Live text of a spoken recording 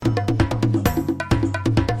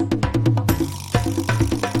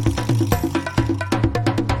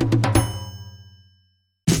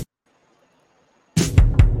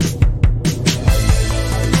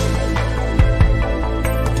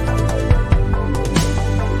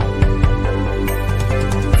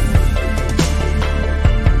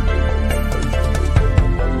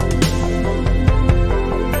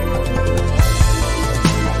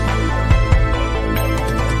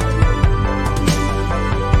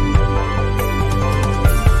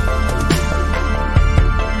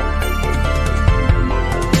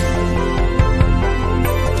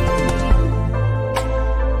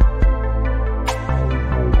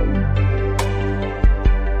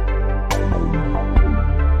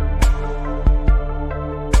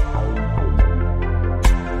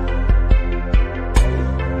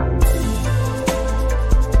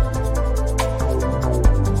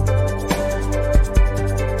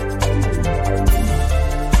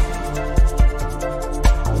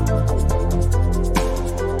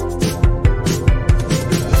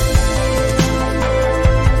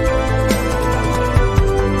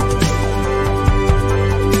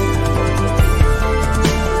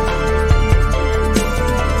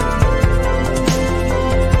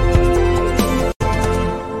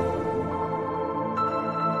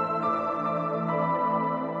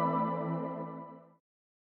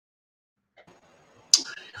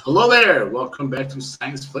Hello there. Welcome back to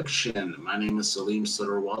Science Fiction. My name is Salim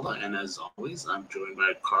Sutterwala, and as always, I'm joined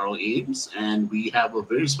by Carl Eames, and we have a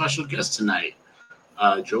very special guest tonight,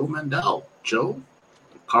 Joe Mandel. Joe,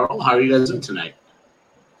 Carl, how are you guys doing tonight?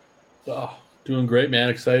 Oh, doing great, man.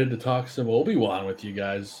 Excited to talk some Obi-Wan with you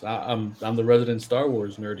guys. I'm the resident Star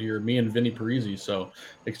Wars nerd here, me and Vinny Parisi, so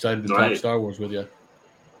excited to talk Star Wars with you.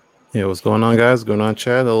 Yeah, what's going on, guys? Going on,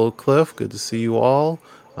 Chad? Hello, Cliff. Good to see you all.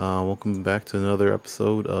 Welcome back to another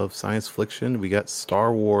episode of Science Fiction. We got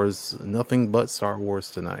Star Wars, nothing but Star Wars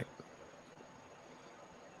tonight.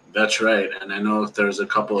 That's right. And I know there's a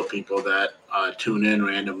couple of people that tune in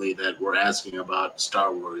randomly that were asking about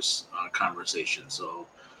Star Wars conversation. So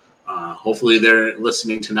hopefully they're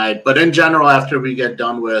listening tonight. But in general, after we get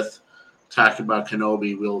done with talking about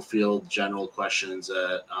Kenobi, we'll field general questions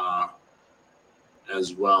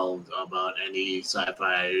as well about any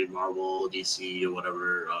sci-fi, Marvel, DC, or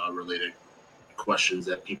whatever related questions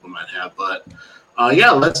that people might have. But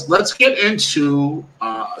let's get into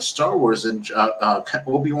Star Wars and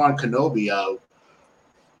Obi-Wan Kenobi.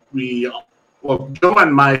 Joe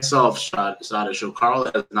and myself shot a show. Carl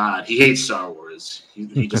has not. He hates Star Wars.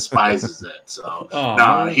 He despises it. So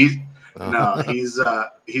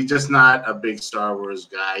he's just not a big Star Wars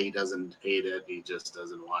guy. He doesn't hate it. He just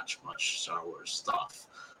doesn't watch much Star Wars stuff.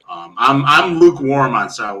 I'm lukewarm on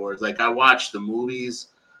Star Wars. Like, I watched the movies.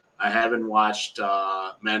 I haven't watched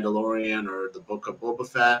Mandalorian or the Book of Boba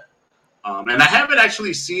Fett, and I haven't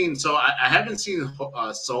actually seen. So I haven't seen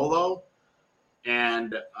Solo,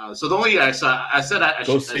 and so the only I said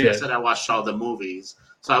I watched all the movies.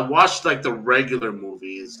 So I watched like the regular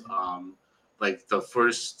movies. Like the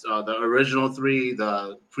first, the original three,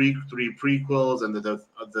 the three prequels, and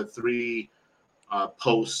the three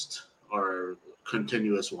post or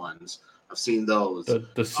continuous ones. I've seen those.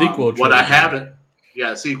 The sequel. What I haven't,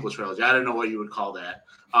 sequel trilogy. I don't know what you would call that.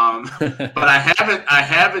 But I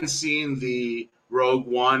haven't seen the Rogue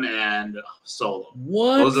One and Solo.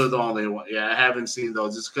 What? Those are the only ones. Yeah, I haven't seen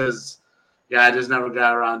those just because. Yeah, I just never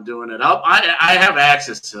got around doing it. I have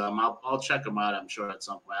access to them. I'll check them out. I'm sure at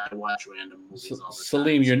some point. I watch random movies all the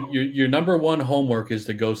Salim, time. your number one homework is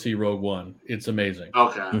to go see Rogue One. It's amazing.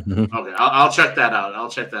 Okay. I'll check that out. I'll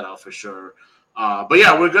check that out for sure. But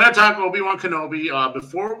yeah, we're gonna talk Obi-Wan Kenobi.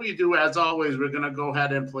 Before we do, as always, we're gonna go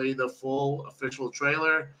ahead and play the full official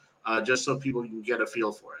trailer, just so people can get a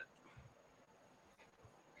feel for it.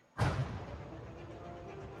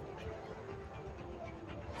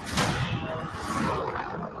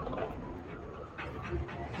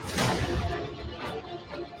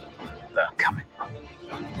 They're coming.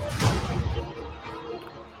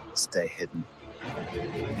 Stay hidden,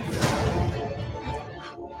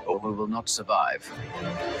 or we will not survive.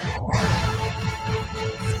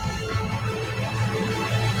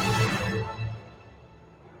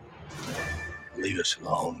 Leave us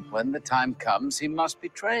alone. When the time comes, he must be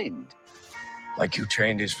trained. Like you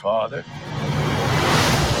trained his father?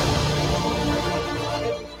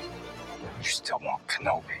 You still want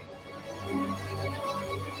Kenobi.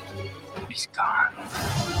 He's gone.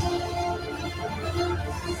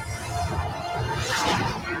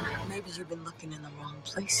 Maybe you've been looking in the wrong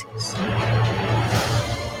places.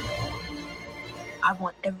 I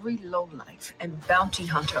want every lowlife and bounty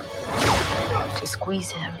hunter to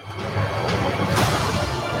squeeze him.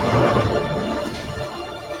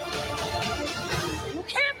 You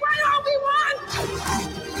can't run, Obi-Wan!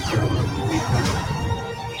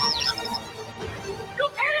 You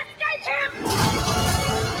can't escape him!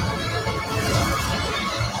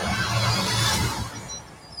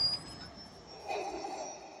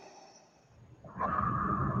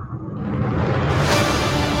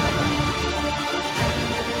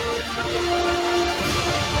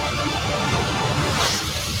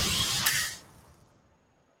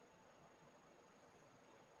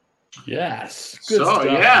 Yes. Good stuff,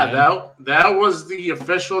 man. that was the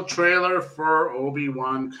official trailer for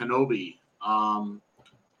Obi-Wan Kenobi.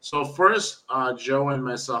 So first, Joe and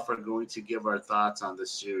myself are going to give our thoughts on the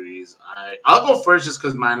series. I'll go first just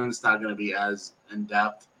because mine is not going to be as in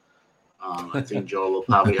depth. I think Joe will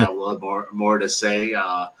probably have a little more to say.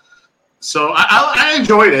 So I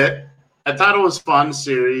enjoyed it. I thought it was a fun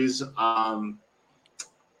series.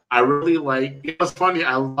 I really it was funny.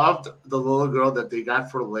 I loved the little girl that they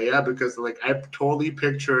got for Leia because I totally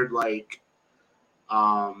pictured the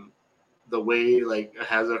way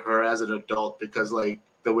has her as an adult because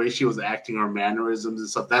the way she was acting, her mannerisms and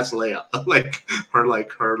stuff. That's Leia.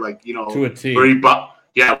 To a T.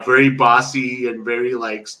 Very bossy and very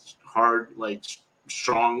hard,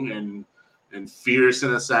 strong and fierce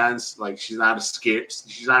in a sense. She's not scared.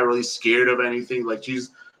 She's not really scared of anything.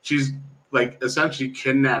 She's like essentially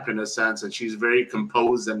kidnapped in a sense, and she's very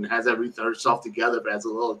composed and has everything herself together as a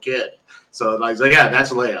little kid. So like yeah,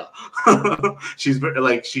 that's Leia. She's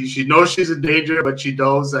like she knows she's in danger, but she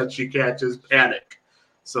knows that she can't just panic.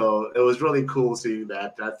 So it was really cool seeing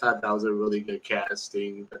that. I thought that was a really good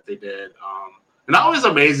casting that they did. And it always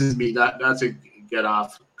amazes me, not to get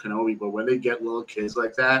off Kenobi, but when they get little kids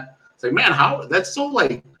like that, it's like, man, how that's so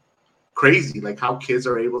like crazy, like how kids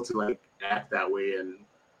are able to like act that way and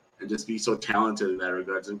just be so talented in that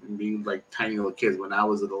regard, and being like tiny little kids. When I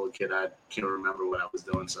was a little kid, I can't remember what I was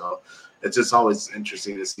doing. So it's just always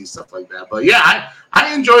interesting to see stuff like that. But yeah,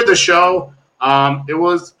 I enjoyed the show. It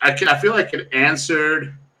was, I feel like it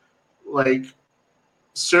answered like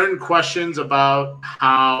certain questions about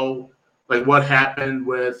how, like what happened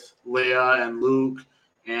with Leia and Luke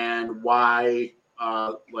and why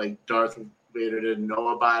like Darth Vader didn't know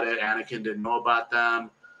about it, Anakin didn't know about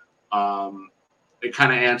them. It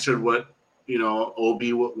kind of answered what, you know,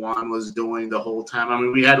 Obi-Wan was doing the whole time. I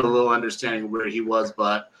mean, we had a little understanding where he was,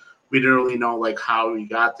 but we didn't really know like how he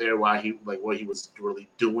got there, why he, like what he was really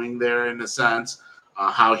doing there in a sense,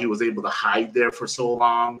 how he was able to hide there for so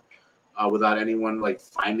long without anyone like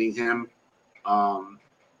finding him.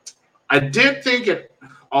 I did think it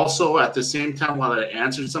also at the same time, while it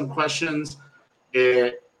answered some questions,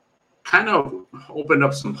 it kind of opened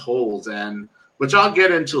up some holes, and which I'll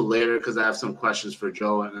get into later because I have some questions for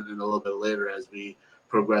Joe and a little bit later as we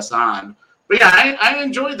progress on. But yeah, I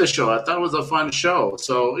enjoyed the show. I thought it was a fun show.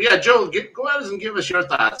 So yeah, Joe, go ahead and give us your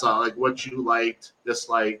thoughts on like what you liked,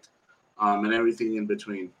 disliked, and everything in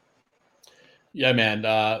between. Yeah,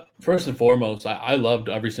 man. First and foremost, I loved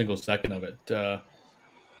every single second of it.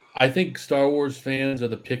 I think Star Wars fans are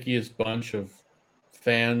the pickiest bunch of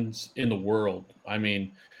fans in the world. I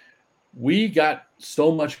mean, we got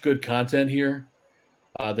so much good content here.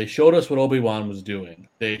 They showed us what Obi-Wan was doing.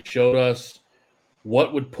 They showed us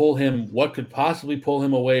what could possibly pull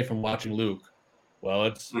him away from watching Luke. Well,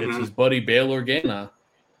 it's his buddy Bail Organa.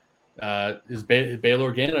 Bail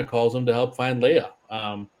Organa calls him to help find Leia.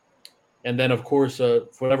 And then, of course, for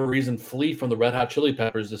whatever reason, Flea from the Red Hot Chili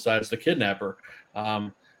Peppers decides to kidnap her.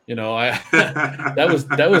 You know,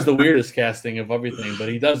 that was the weirdest casting of everything. But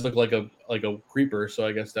he does look like a creeper, so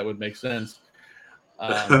I guess that would make sense.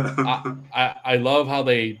 I love how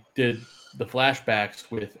they did the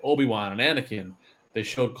flashbacks with Obi-Wan and Anakin. They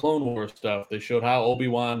showed Clone Wars stuff. They showed how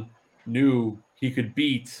Obi-Wan knew he could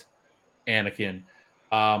beat Anakin.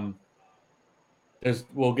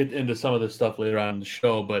 We'll get into some of this stuff later on in the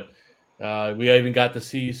show, but we even got to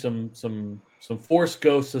see some Force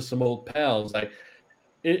ghosts of some old pals.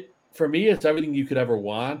 For me, it's everything you could ever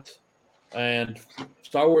want. And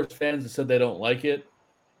Star Wars fans that said they don't like it,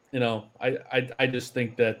 you know, I just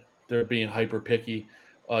think that they're being hyper picky.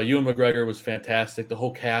 Ewan McGregor was fantastic. The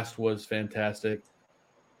whole cast was fantastic.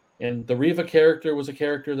 And the Reva character was a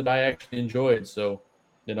character that I actually enjoyed. So,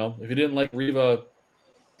 you know, if you didn't like Reva,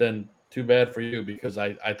 then too bad for you, because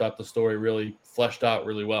I thought the story really fleshed out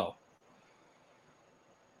really well.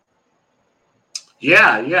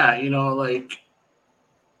 Yeah, you know, like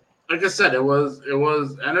I said, it was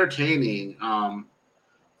entertaining.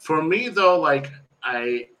 For me though, like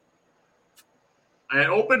I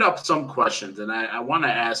opened up some questions, and I want to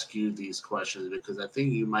ask you these questions because I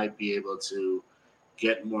think you might be able to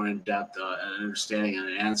get more in depth and understanding and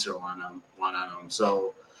an answer on them.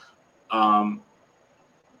 So,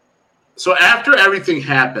 so after everything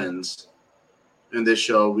happens in this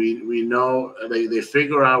show, we know they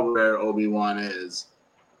figure out where Obi-Wan is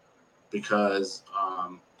because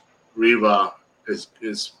Reva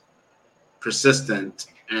is persistent,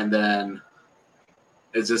 and then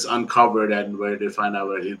it's just uncovered, and where they find out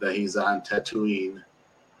that he's on Tatooine.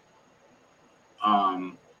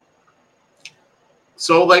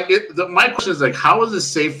 So like my question is like, how is it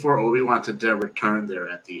safe for Obi-Wan to return there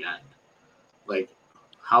at the end? Like,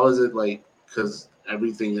 how is it like, because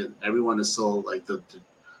everyone is so like the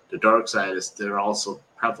dark side they're also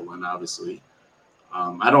prevalent, obviously.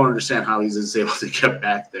 I don't understand how he's just able to get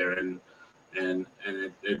back there and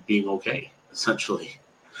it being okay, essentially.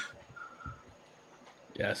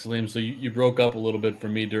 Yeah, Salim, so you broke up a little bit for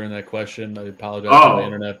me during that question. I apologize for the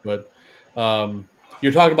internet, but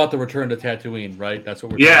you're talking about the return to Tatooine, right? That's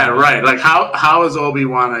what we're talking about. Right. Like how is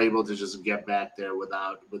Obi-Wan able to just get back there with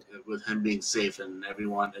him being safe and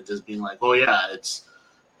everyone just being like, oh yeah, it's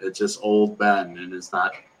just old Ben and it's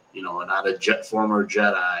not, you know, not a former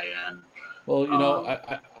Jedi. And well, you know,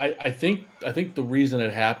 I think the reason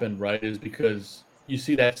it happened, right, is because you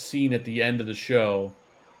see that scene at the end of the show,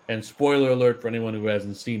 and spoiler alert for anyone who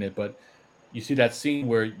hasn't seen it, but you see that scene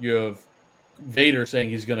where you have Vader saying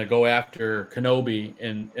he's going to go after Kenobi,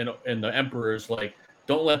 and the Emperor's like,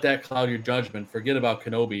 don't let that cloud your judgment. Forget about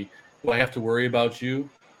Kenobi. Do I have to worry about you?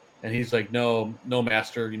 And he's like, no,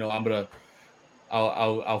 Master.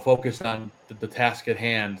 I'll focus on the task at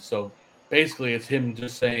hand. So basically, it's him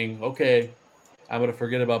just saying, okay, I'm going to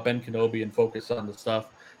forget about Ben Kenobi and focus on the stuff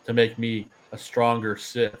to make me a stronger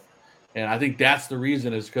Sith. And I think that's the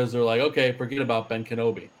reason, is because they're like, okay, forget about Ben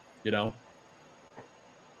Kenobi,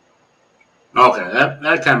 Okay, that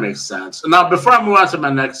kind of makes sense. Now, before I move on to my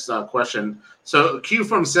next question, so Q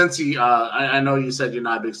from Cincy, I know you said you're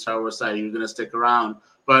not a big Star Wars side, you're going to stick around,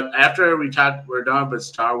 but after we're done with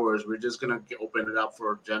Star Wars, we're just going to open it up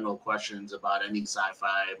for general questions about any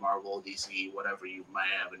sci-fi, Marvel, DC, whatever you might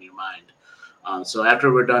have in your mind. So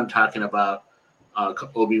after we're done talking about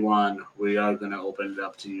Obi-Wan, we are going to open it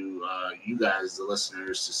up to you guys, the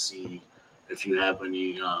listeners, to see if you have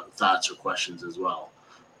any thoughts or questions as well.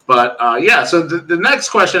 But so the next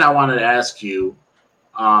question I wanted to ask you,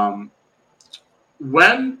 so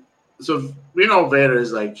we know Vader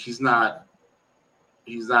is like, he's not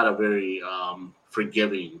a very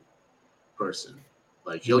forgiving person.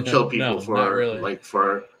 Like, he'll kill people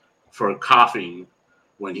for coughing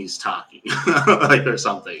when he's talking, like, or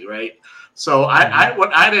something, right? So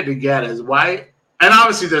what I did to get is why, and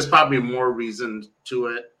obviously there's probably more reason to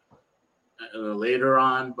it later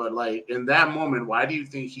on, but like in that moment, why do you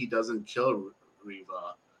think he doesn't kill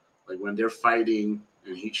Reva? Like when they're fighting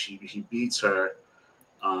and he beats her,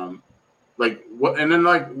 like what? And then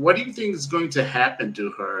like, what do you think is going to happen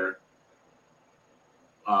to her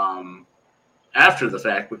after the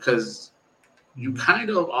fact? Because you kind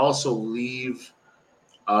of also leave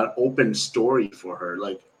an open story for her.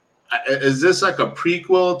 Like, is this like a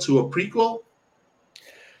prequel to a prequel?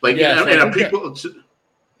 Like in a prequel to.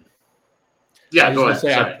 Yeah, go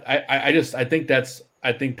ahead. I think that's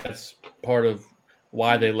part of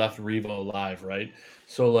why they left Reva alive, right?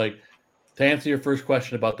 So, like, to answer your first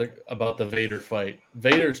question about the Vader fight,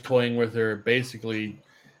 Vader's toying with her, basically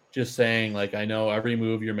just saying, like, I know every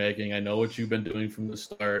move you're making, I know what you've been doing from the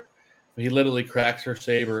start. He literally cracks her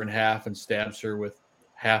saber in half and stabs her with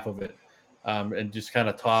half of it, and just kind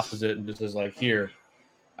of tosses it and just is like, "Here,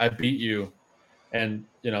 I beat you." And,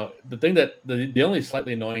 the thing that the only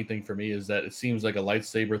slightly annoying thing for me is that it seems like a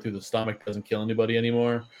lightsaber through the stomach doesn't kill anybody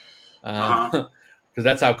anymore. Because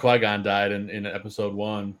that's how Qui-Gon died in episode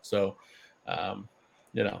 1. So,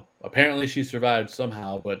 apparently she survived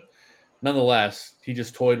somehow, but nonetheless, he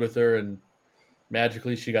just toyed with her, and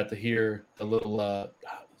magically she got to hear the little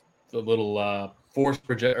force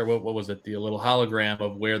project, or what was it? The little hologram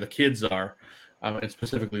of where the kids are, and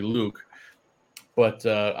specifically Luke. But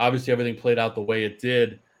obviously everything played out the way it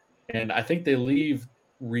did. And I think they leave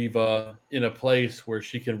Reva in a place where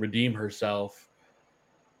she can redeem herself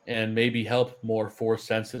and maybe help more Force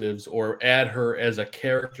sensitives, or add her as a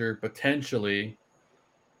character potentially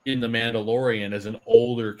in The Mandalorian as an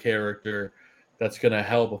older character that's going to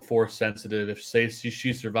help a Force sensitive. If, say,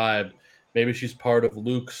 she survived, maybe she's part of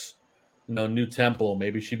Luke's new temple.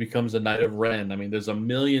 Maybe she becomes a Knight of Ren. I mean, there's a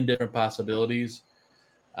million different possibilities.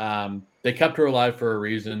 They kept her alive for a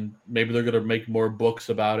reason. Maybe they're going to make more books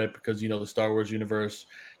about it because, the Star Wars universe,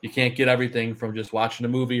 you can't get everything from just watching a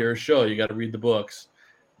movie or a show. You got to read the books.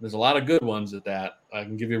 There's a lot of good ones at that. I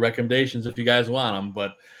can give you recommendations if you guys want them,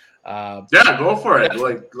 but go for it.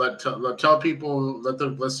 Like, tell people, let the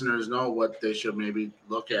listeners know what they should maybe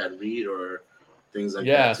look at, read, or things like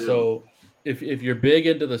that. Yeah. Too. So if you're big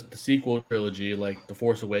into the sequel trilogy, like The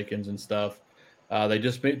Force Awakens and stuff, they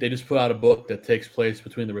just put out a book that takes place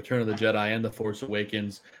between the Return of the Jedi and The Force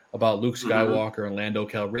Awakens about Luke Skywalker and Lando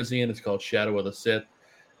Calrissian. It's called Shadow of the Sith.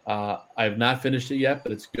 I have not finished it yet,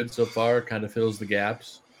 but it's good so far. It kind of fills the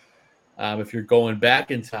gaps. If you're going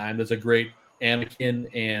back in time, there's a great Anakin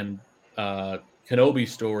and Kenobi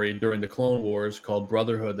story during the Clone Wars called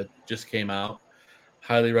Brotherhood that just came out.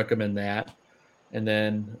 Highly recommend that. And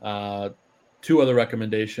then 2 other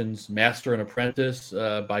recommendations: Master and Apprentice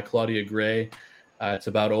by Claudia Gray. It's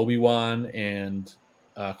about Obi-Wan and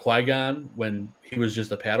Qui-Gon when he was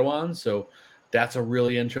just a Padawan. So that's a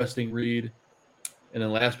really interesting read. And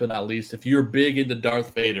then last but not least, if you're big into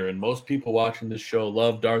Darth Vader, and most people watching this show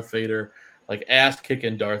love Darth Vader, like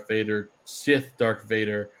ass-kicking Darth Vader, Sith Darth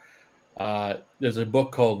Vader, there's a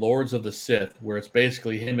book called Lords of the Sith, where it's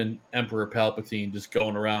basically him and Emperor Palpatine just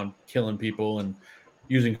going around killing people and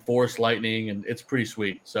using Force lightning, and it's pretty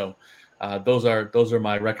sweet. So those are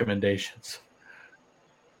my recommendations.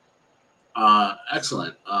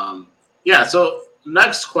 Excellent. So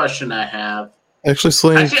next question I have. Actually,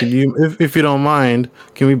 Sling, can you, if you don't mind,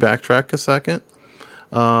 can we backtrack a second?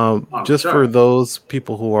 Just sure. for those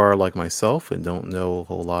people who are like myself and don't know a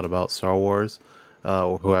whole lot about Star Wars,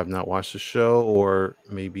 or who have not watched the show or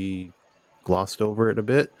maybe glossed over it a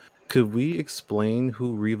bit, could we explain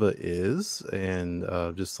who Reva is and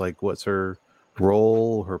just like what's her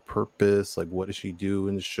role, her purpose, like what does she do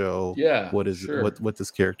in the show? Yeah, What is sure. what this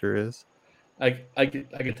character is? I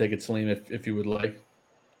could take it, Salim, if you would like.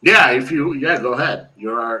 Yeah, go ahead.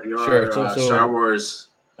 You're Sure. our Star Wars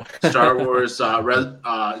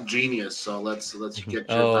genius. So let's get your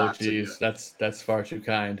Oh, thoughts. geez, that's far too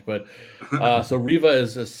kind. But so Reva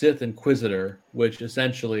is a Sith Inquisitor, which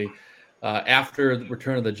essentially, after the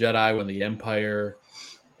Return of the Jedi, when the Empire,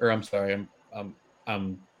 or I'm sorry,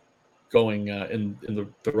 I'm going in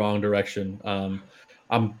the wrong direction.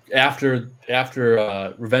 I'm after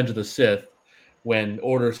Revenge of the Sith, when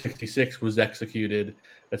Order 66 was executed.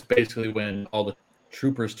 That's basically when all the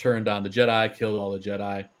troopers turned on the Jedi, killed all the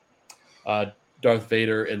Jedi. Darth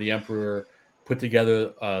Vader and the Emperor put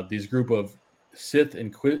together these group of Sith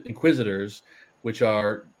Inquisitors, which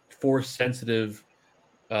are Force sensitive.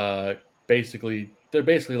 Basically, they're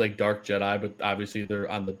basically like dark Jedi, but obviously they're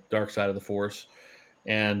on the dark side of the Force,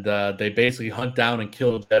 and they basically hunt down and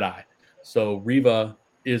kill Jedi. So Reva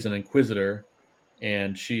is an Inquisitor,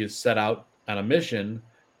 and she is set out on a mission,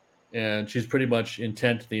 and she's pretty much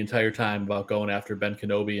intent the entire time about going after Ben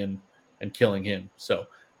Kenobi and killing him. So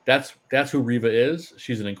that's who Reva is.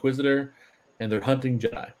 She's an Inquisitor, and they're hunting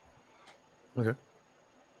Jedi. Okay.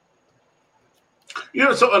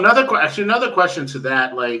 So another question to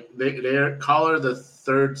that, like they call her the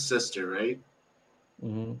third sister, right?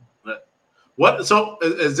 Mm-hmm. What? So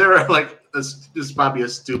is there like this is probably a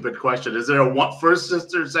stupid question? Is there a first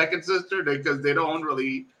sister, second sister? Because they don't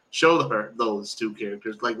really show those two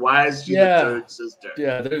characters. Like, why is she the third sister?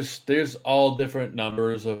 Yeah, there's all different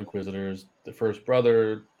numbers of Inquisitors. The first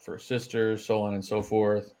brother, first sister, so on and so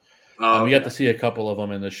forth. Okay. You get to see a couple of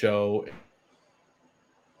them in the show.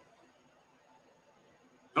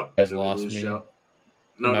 Oh, you guys lost me. No,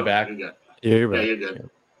 Am I back? You're good. Yeah, you're back. Yeah, you're good. Yeah.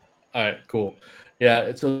 All right, cool.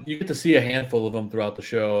 Yeah, so you get to see a handful of them throughout the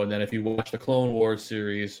show, and then if you watch the Clone Wars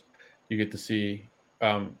series, you get to see,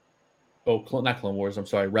 not Clone Wars. I'm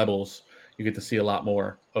sorry, Rebels. You get to see a lot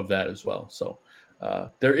more of that as well. So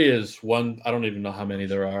there is one. I don't even know how many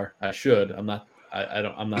there are. I should. I'm not.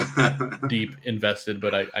 I'm not deep invested,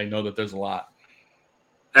 but I know that there's a lot.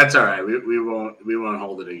 That's all right. We won't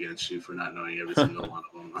hold it against you for not knowing every single one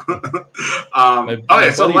of them. My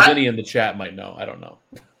buddy Vinny in the chat might know. I don't know.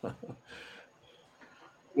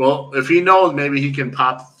 Well, if he knows, maybe he can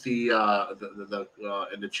pop the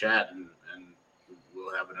in the chat and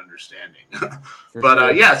we'll have an understanding. But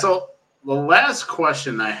sure. yeah. So the last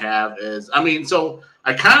question I have is, so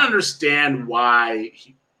I kind of understand why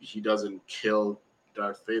he doesn't kill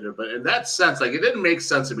Darth Vader, but in that sense, like it didn't make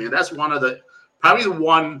sense to me, and that's probably the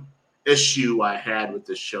one issue I had with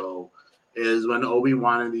the show is when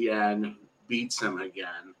Obi-Wan in the end beats him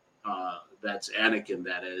again. That's Anakin,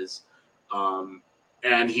 that is.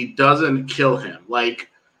 And he doesn't kill him. Like,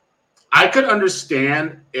 I could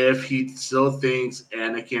understand if he still thinks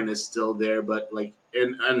Anakin is still there, but like,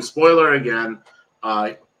 and spoiler again,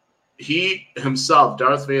 he himself,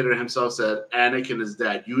 Darth Vader himself, said Anakin is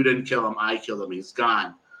dead. You didn't kill him. I killed him. He's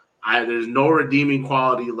gone. There's no redeeming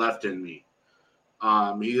quality left in me.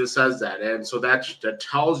 He just says that, and so that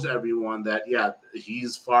tells everyone that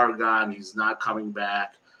he's far gone. He's not coming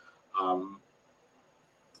back,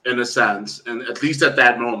 in a sense, and at least at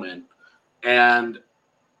that moment. And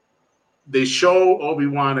they show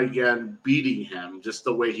Obi-Wan again beating him, just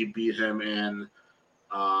the way he beat him in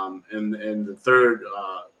the third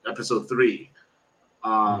episode 3.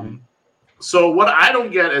 So what I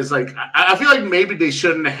don't get is like I feel like maybe they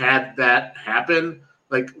shouldn't have had that happen.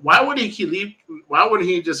 Like, why would why wouldn't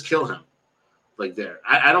he just kill him? Like there.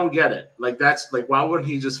 I don't get it. Like that's like why wouldn't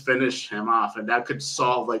he just finish him off? And that could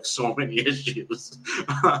solve like so many issues.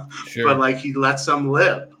 Sure. But like he lets them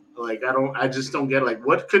live. Like I just don't get it. Like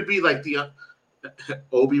what could be like the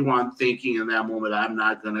Obi-Wan thinking in that moment, I'm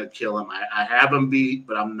not gonna kill him. I have him beat,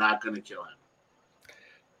 but I'm not gonna kill him.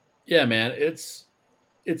 Yeah, man. It's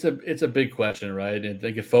a big question, right? And I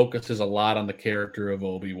think it focuses a lot on the character of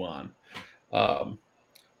Obi-Wan.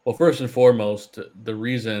 Well, first and foremost, the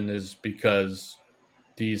reason is because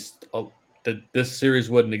this series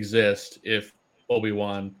wouldn't exist if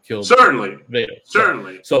Obi-Wan killed Vader.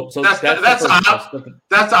 Certainly. So that's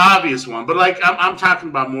the obvious one. But like I'm talking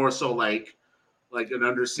about more so like an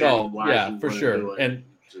understanding why. Yeah, for sure.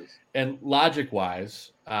 And logic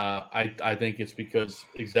wise, I think it's because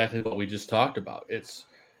exactly what we just talked about. It's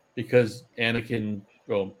because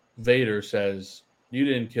Vader says, You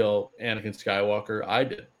didn't kill Anakin Skywalker. I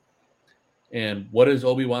did. And what has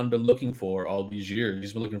Obi-Wan been looking for all these years?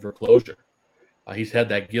 He's been looking for closure. He's had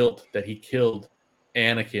that guilt that he killed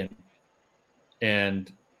Anakin,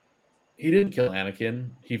 and he didn't kill Anakin.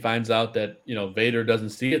 He finds out that Vader doesn't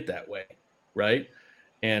see it that way, right?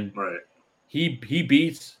 And Right. he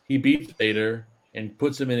beats Vader and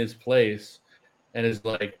puts him in his place, and is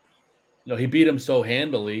like, he beat him so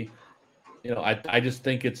handily. I just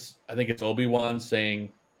think it's Obi-Wan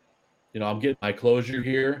saying, I'm getting my closure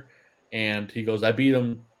here, and he goes, I beat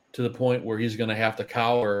him to the point where he's going to have to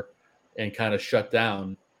cower and kind of shut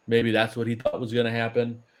down. Maybe that's what he thought was going to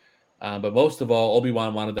happen. But most of all,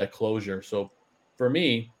 Obi-Wan wanted that closure. So for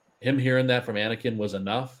me, him hearing that from Anakin was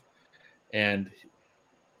enough. And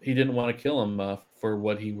he didn't want to kill him for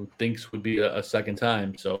what he thinks would be a second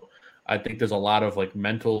time. So I think there's a lot of like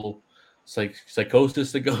mental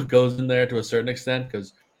psychosis that goes in there to a certain extent,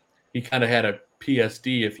 because he kind of had a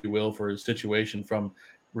PSD, if you will, for his situation from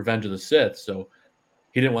Revenge of the Sith. So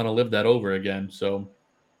he didn't want to live that over again. So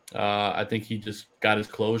I think he just got his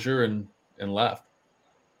closure and left.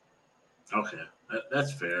 Okay,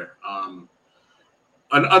 that's fair.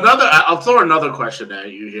 I'll throw another question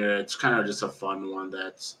at you here. It's kind of just a fun one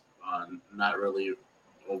that's not really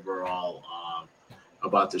overall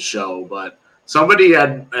about the show, but somebody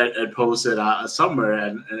had posted somewhere,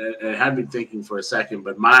 and it had me thinking for a second.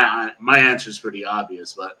 But my answer is pretty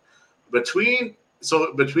obvious. But between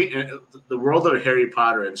the world of Harry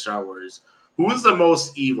Potter and Star Wars, who is the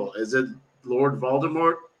most evil? Is it Lord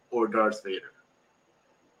Voldemort or Darth Vader?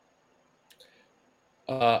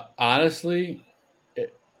 Honestly,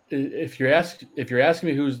 if you're asking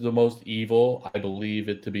me who's the most evil, I believe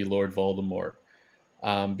it to be Lord Voldemort.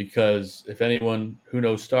 Because if anyone who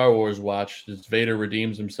knows Star Wars watched, Vader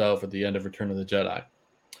redeems himself at the end of Return of the Jedi.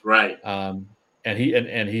 Right. And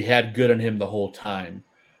he had good in him the whole time.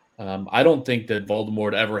 I don't think that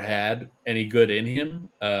Voldemort ever had any good in him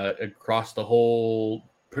across the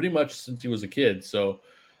whole, pretty much since he was a kid. So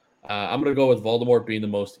I'm going to go with Voldemort being the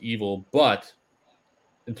most evil. But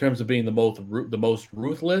in terms of being the most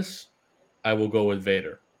ruthless, I will go with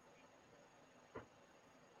Vader.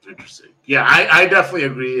 Interesting. Yeah, I definitely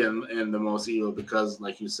agree in the most evil, because,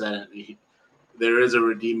 like you said, there is a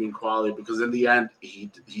redeeming quality, because in the end,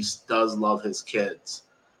 he does love his kids.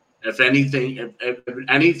 If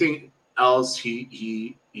anything else,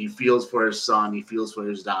 he feels for his son, he feels for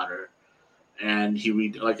his daughter, and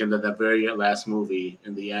like in the very last movie,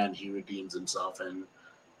 in the end, he redeems himself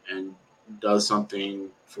and does something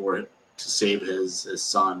to save his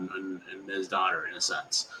son and his daughter, in a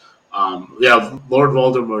sense. Lord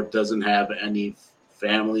Voldemort doesn't have any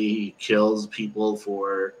family. He kills people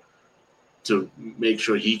to make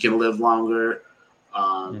sure he can live longer.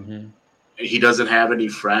 He doesn't have any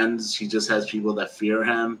friends. He just has people that fear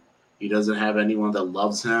him. He doesn't have anyone that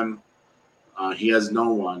loves him. He has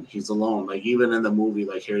no one. He's alone. Like, even in the movie,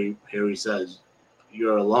 like Harry says,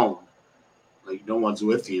 you're alone. Like, no one's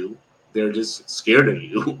with you. They're just scared of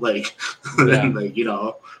you. Like,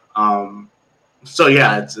 So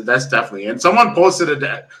yeah, that's definitely. And someone posted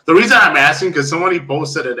it. The reason I'm asking, because somebody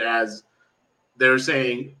posted it as they're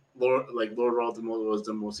saying Lord Voldemort was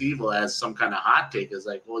the most evil, as some kind of hot take. Is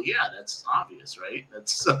like, well, yeah, that's obvious, right?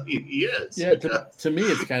 That's he is. Yeah, to me,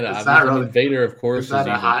 it's kind of It's obvious. not really- I mean, Vader, of course, is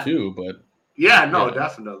evil too, but yeah, no,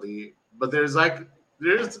 definitely. But there's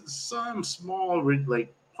some small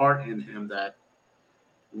like part in him that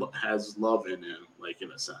has love in him, like,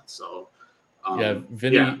 in a sense. So.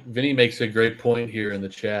 Vinny makes a great point here in the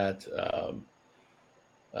chat.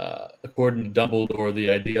 According to Dumbledore, the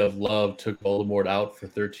idea of love took Voldemort out for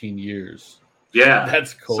 13 years. Yeah,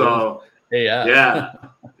 that's cool. So yeah.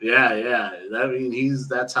 I mean,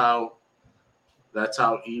 that's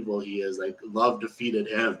how evil he is. Like, love defeated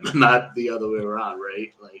him, not the other way around,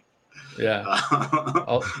 right? Like,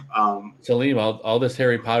 Salim, all this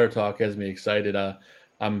Harry Potter talk has me excited.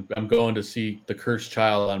 I'm going to see The Cursed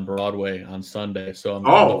Child on Broadway on Sunday, so I'm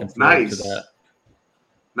looking forward to that.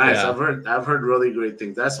 Nice. Yeah. I've heard really great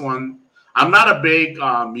things. That's one. I'm not a big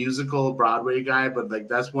musical Broadway guy, but like,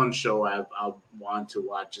 that's one show I want to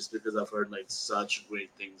watch, just because I've heard like such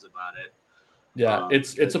great things about it. Yeah,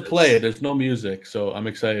 it's a play. There's no music, so I'm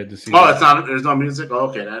excited to see. Oh, there's no music. Oh,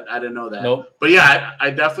 okay, I didn't know that. Nope. But yeah,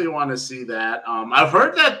 I definitely want to see that. I've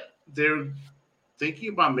heard that they're thinking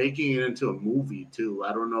about making it into a movie too.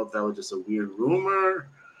 I don't know if that was just a weird rumor,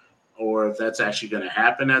 or if that's actually going to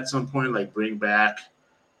happen at some point. Like, bring back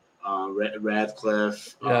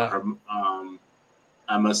Radcliffe, Emma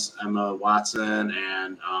Watson,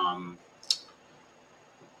 and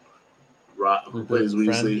who plays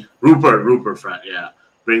Weasley? Rupert Friend. Yeah.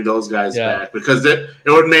 bring those guys Yeah. back, because it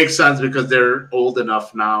would make sense because they're old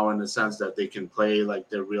enough now in the sense that they can play like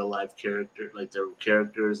their real life character, like their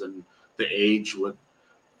characters, and the age would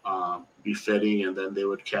be fitting, and then they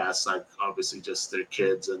would cast like obviously just their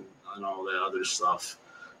kids and all that other stuff.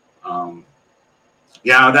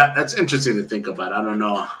 Yeah, that's interesting to think about. I don't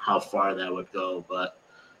know how far that would go, but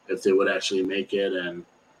if they would actually make it, and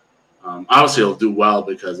obviously it'll do well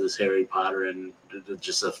because it's Harry Potter and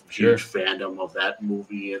just a huge fandom of that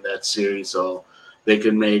movie and that series, so they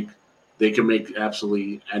can make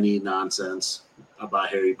absolutely any nonsense about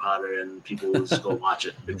Harry Potter and people will just go watch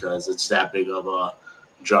it because it's that big of a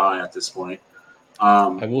draw at this point. I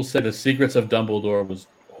will say The Secrets of Dumbledore was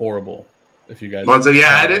horrible. If you guys,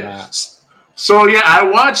 I didn't. So yeah,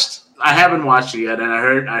 I haven't watched it yet, and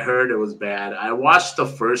I heard it was bad. I watched the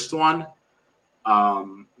first one,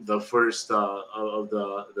 the first of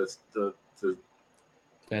the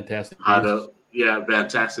Fantastic Beasts.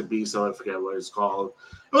 Fantastic Beasts. So I forget what it's called.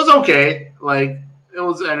 It was okay, like it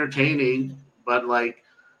was entertaining, but like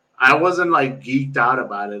I wasn't like geeked out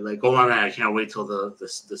about it. Like, oh my man, I can't wait till the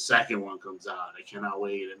second one comes out. I cannot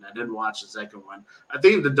wait, and I didn't watch the second one. I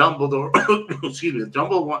think the Dumbledore, the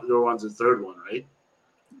Dumbledore one's the third one, right?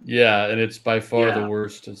 Yeah, and it's by far the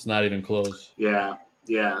worst. It's not even close. Yeah.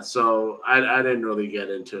 So I didn't really get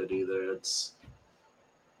into it either. It's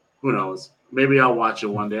who knows. Maybe I'll watch it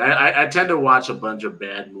one day. I tend to watch a bunch of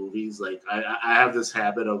bad movies. Like I have this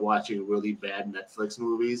habit of watching really bad Netflix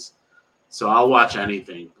movies. So I'll watch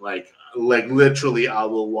anything. Like literally, I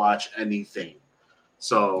will watch anything.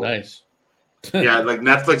 So nice. Yeah, like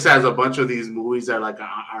Netflix has a bunch of these movies that are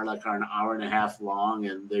an hour and a half long,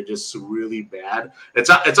 and they're just really bad. It's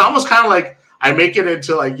almost kind of like I make it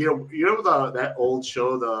into like you know that old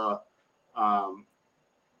show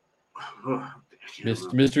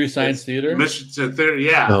Mystery Science Theater. Mystery Theater,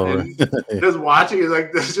 yeah. Oh, and just watching it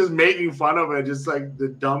like this, just making fun of it, just like the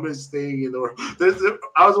dumbest thing in the world.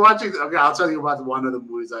 I was watching. Okay, I'll tell you about one of the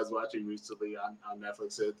movies I was watching recently on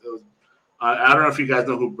Netflix. It was. I don't know if you guys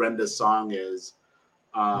know who Brenda Song is,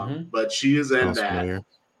 but she is in that. Familiar.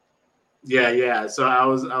 Yeah. So I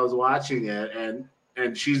was watching it,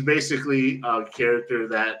 and she's basically a character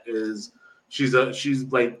that is she's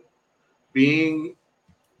like being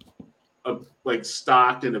like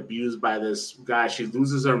stalked and abused by this guy. She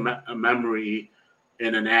loses her memory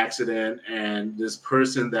in an accident, and this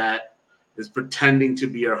person that is pretending to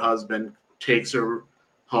be her husband takes her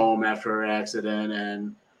home after her accident.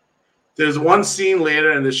 And there's one scene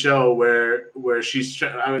later in the show where she's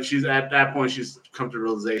at that point she's come to the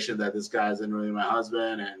realization that this guy isn't really my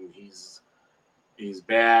husband, and he's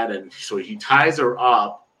bad, and so he ties her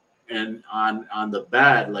up and on the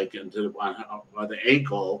bed, like on the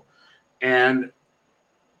ankle. And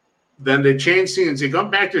then they change scenes. They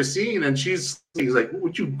come back to the scene, and he's like,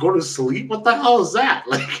 "Would you go to sleep? What the hell is that?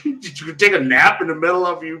 Like, did you take a nap in the middle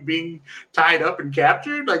of you being tied up and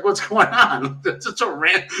captured? Like, what's going on?" That's such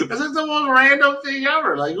the most random thing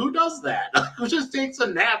ever. Like, who does that? Like, who just takes a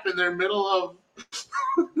nap in their middle of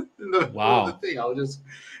the thing? I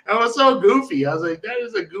was so goofy. I was like, that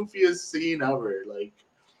is the goofiest scene ever. Like,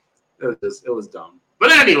 it was dumb.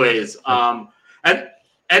 But anyways, and.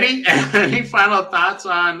 Any final thoughts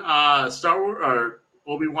on Star Wars or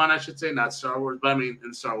Obi-Wan? I should say, not Star Wars, but I mean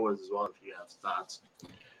in Star Wars as well. If you have thoughts.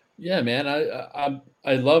 Yeah, man,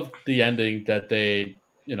 I love the ending that they,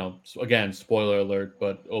 again, spoiler alert,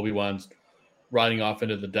 but Obi-Wan's riding off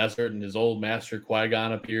into the desert, and his old master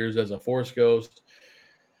Qui-Gon appears as a Force ghost.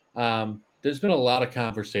 There's been a lot of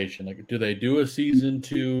conversation. Like, do they do a season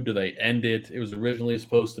 2? Do they end it? It was originally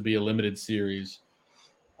supposed to be a limited series.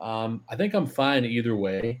 I think I'm fine either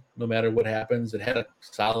way, no matter what happens. It had a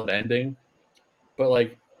solid ending, but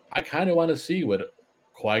like I kind of want to see what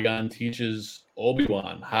Qui-Gon teaches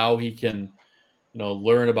Obi-Wan, how he can,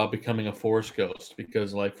 learn about becoming a Force ghost.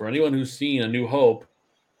 Because like for anyone who's seen A New Hope,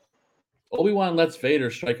 Obi-Wan lets Vader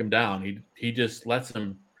strike him down. He just lets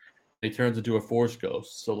him. He turns into a Force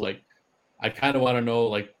ghost. So like, I kind of want to know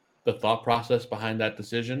like the thought process behind that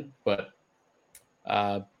decision, but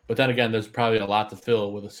then again, there's probably a lot to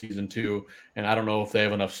fill with a season 2, and I don't know if they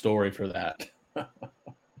have enough story for that.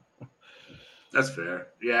 That's fair.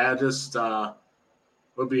 Yeah, just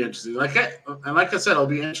would be interesting. Like I said, it'll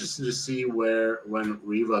be interesting to see when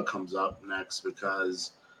Reva comes up next,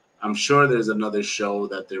 because I'm sure there's another show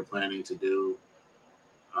that they're planning to do,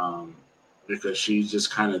 because she's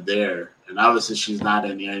just kind of there, and obviously she's not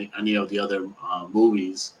in any of the other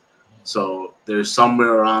movies. So there's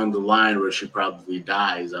somewhere along the line where she probably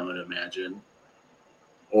dies, I would imagine,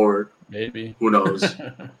 or maybe, who knows?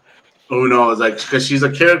 Who knows? Like, because she's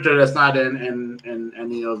a character that's not in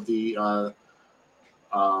any of the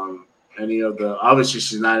any of the. Obviously,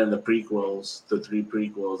 she's not in the prequels, the 3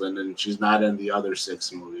 prequels, and then she's not in the other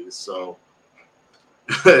 6 movies. So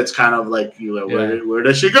it's kind of like where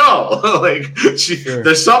does she go? Like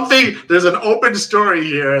there's something. There's an open story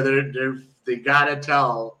here. They gotta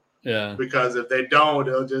tell. Yeah. Because if they don't,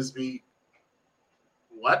 it'll just be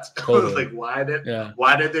what? Totally. Like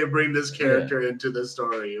why did they bring this character into the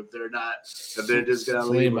story if they're just gonna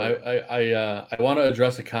leave her? I want to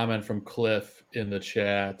address a comment from Cliff in the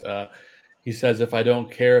chat. He says, "If I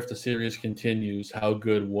don't care if the series continues, how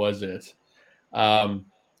good was it?"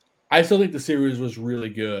 I still think the series was really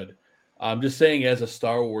good. I'm just saying, as a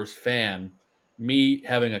Star Wars fan, me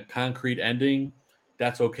having a concrete ending,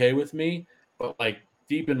 that's okay with me. But like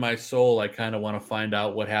deep in my soul, I kind of want to find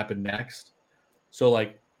out what happened next. So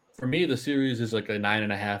like for me, the series is like a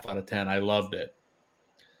 9.5 out of 10. I loved it.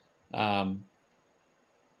 I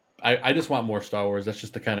just want more Star Wars. That's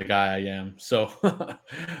just the kind of guy I am. So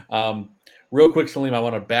real quick, Salim, I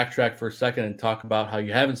want to backtrack for a second and talk about how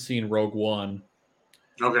you haven't seen Rogue One.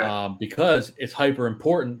 Okay. Because it's hyper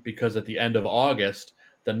important, because at the end of August,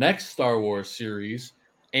 the next Star Wars series,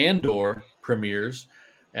 Andor, premieres,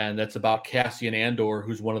 and that's about Cassian Andor,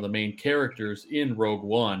 who's one of the main characters in Rogue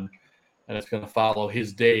One, and it's going to follow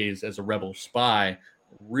his days as a rebel spy.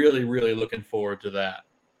 Really, really looking forward to that.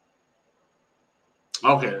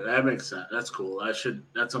 Okay, that makes sense. That's cool. That's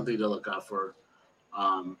something to look out for.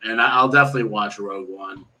 And I'll definitely watch Rogue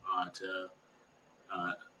One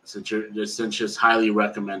since it's highly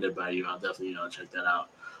recommended by you. I'll definitely check that out.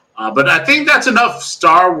 But I think that's enough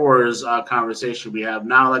Star Wars conversation we have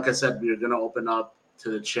now. Like I said, we're going to open up to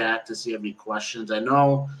the chat to see if any questions. I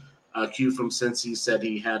know Q from Cincy said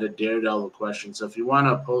he had a Daredevil question. So if you want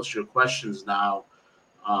to post your questions now,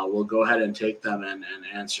 we'll go ahead and take them and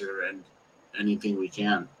answer and anything we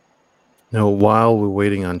can. Now, while we're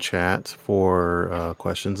waiting on chat for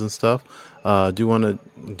questions and stuff, do you want to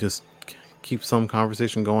just keep some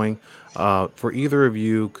conversation going? For either of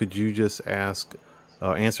you, could you just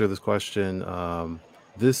answer this question?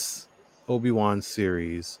 This Obi-Wan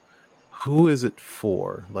series, who is it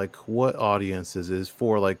for? Like, what audience is it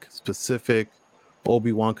for? Like specific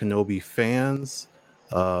Obi-Wan Kenobi fans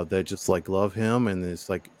that just like love him and it's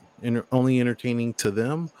like only entertaining to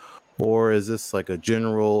them? Or is this like a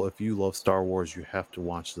general, if you love Star Wars, you have to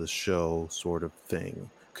watch this show sort of thing?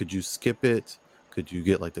 Could you skip it? Could you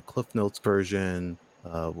get like the Cliff Notes version?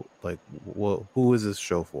 Who is this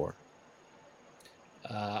show for?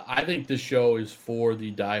 I think this show is for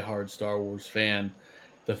the diehard Star Wars fan,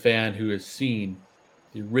 the fan who has seen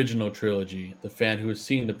the original trilogy, the fan who has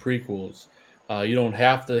seen the prequels. You don't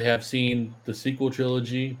have to have seen the sequel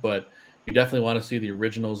trilogy, but you definitely want to see the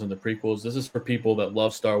originals and the prequels. This is for people that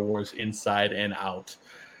love Star Wars inside and out.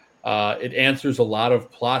 It answers a lot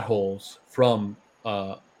of plot holes from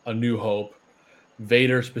A New Hope.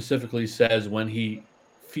 Vader specifically says when he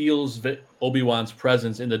feels Obi-Wan's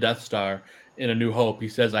presence in the Death Star in A New Hope, he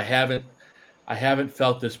says, I haven't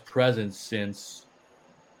felt this presence since.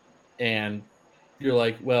 And you're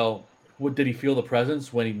like, well, what did he feel the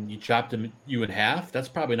presence when you chopped you in half? That's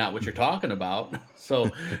probably not what you're talking about.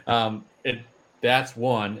 So that's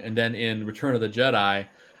one. And then in Return of the Jedi,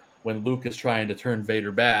 when Luke is trying to turn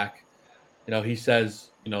Vader back, he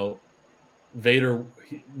says, Luke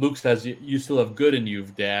says, you still have good in you,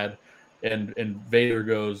 Dad. And Vader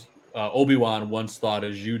goes, Obi-Wan once thought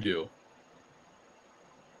as you do.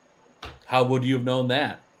 How would you have known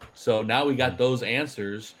that? So now we got those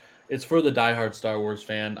answers. It's for the diehard Star Wars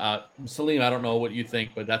fan. Salim, I don't know what you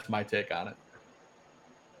think, but that's my take on it.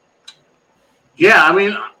 Yeah, I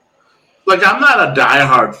mean, like, I'm not a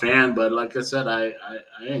diehard fan, but like I said, I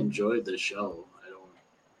enjoyed the show.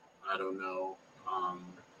 I don't know.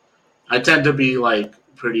 I tend to be like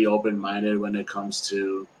pretty open-minded when it comes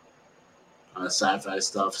to sci-fi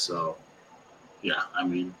stuff. So, yeah,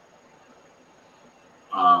 I'm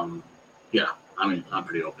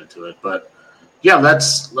pretty open to it. But yeah,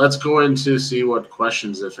 let's go into see what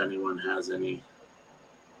questions, if anyone has any.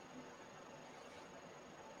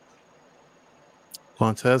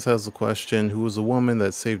 Quantez has a question. Who was the woman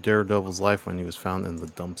that saved Daredevil's life when he was found in the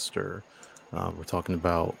dumpster? We're talking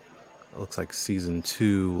about, it looks like season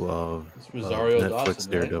 2 of Netflix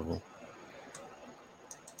Dawson, Daredevil. Right?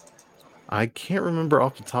 I can't remember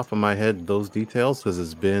off the top of my head those details because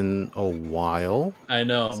it's been a while. I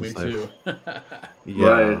know, me too. Yeah.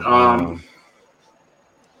 Right.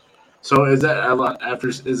 So is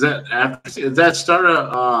that start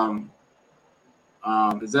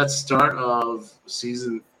of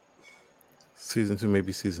season 2,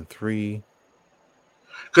 maybe season 3?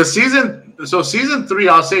 Because season 3,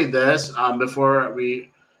 I'll say this before we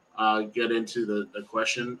get into the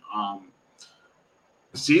question.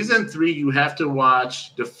 Season 3, you have to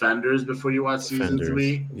watch Defenders before you watch season Defenders.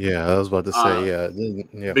 3. Yeah, I was about to say,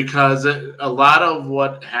 yeah. Because a lot of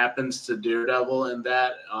what happens to Daredevil in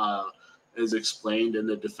that is explained in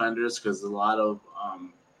the Defenders, because a lot of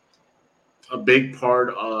a big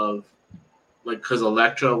part of, like, because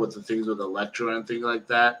Elektra, with the things with Elektra and things like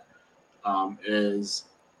that, is,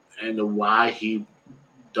 and why he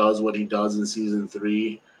does what he does in season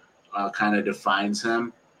 3 kind of defines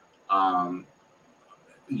him.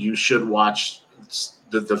 You should watch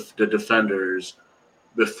the Defenders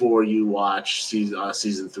before you watch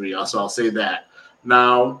season 3. Also, I'll say that.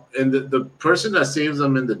 Now, and the person that saves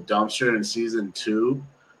them in the dumpster in season 2,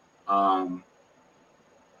 I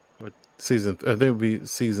think it would be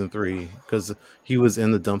season 3, because he was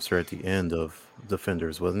in the dumpster at the end of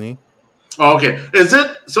Defenders, wasn't he? Oh, okay. Is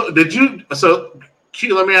it so?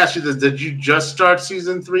 Q, let me ask you this: did you just start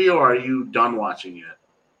season 3, or are you done watching it?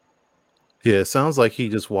 Yeah, it sounds like he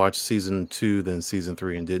just watched season 2, then season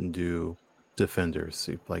 3, and didn't do Defenders.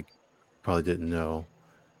 He probably didn't know.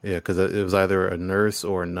 Yeah, because it was either a nurse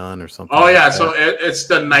or a nun or something. Oh like yeah, that. so it's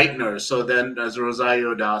the night nurse. So then there's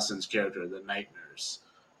Rosario Dawson's character, the night nurse.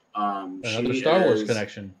 Another Star Wars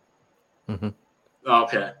connection. Mm-hmm.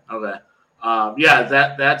 Okay. Yeah,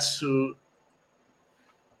 that's who.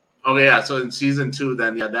 Okay, yeah. So in season 2,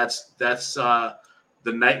 then that's the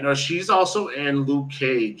night nurse. She's also in Luke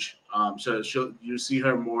Cage. So you see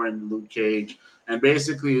her more in Luke Cage, and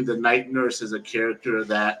basically the night nurse is a character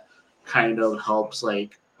that kind of helps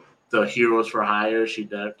like the heroes for hire. She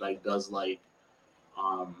does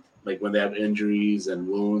when they have injuries and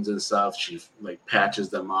wounds and stuff, she like patches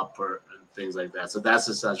them up and things like that. So that's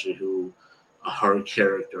essentially who her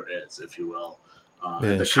character is, if you will.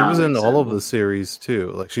 Yeah, she was in all of the series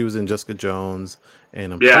too. Like she was in Jessica Jones,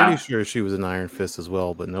 and I'm pretty sure she was in Iron Fist as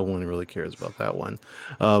well. But no one really cares about that one.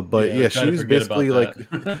 But yeah, she was basically like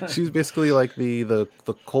she was basically like the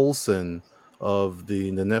Coulson of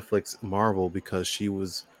the Netflix Marvel, because she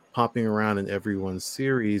was popping around in everyone's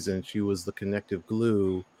series, and she was the connective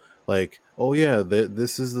glue. Like, oh yeah,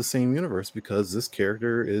 this is the same universe because this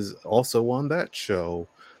character is also on that show,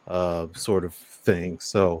 sort of thing.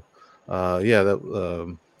 So.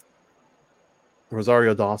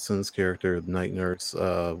 Rosario Dawson's character, the night nurse,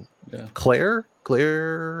 Claire.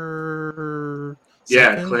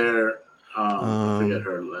 Yeah, Claire. I forget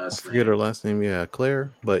her last name. Her last name. Yeah,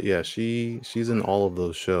 Claire. But yeah, she's in all of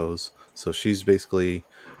those shows. So she's basically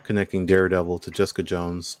connecting Daredevil to Jessica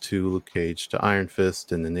Jones to Luke Cage to Iron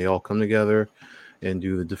Fist, and then they all come together and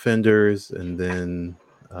do the Defenders, and then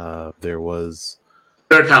there was.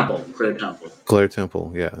 Claire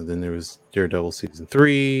Temple, yeah. And then there was Daredevil season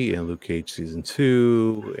 3 and Luke Cage season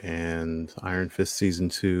 2 and Iron Fist season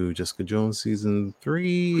 2, Jessica Jones season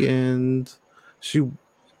 3, and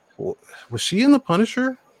was she in the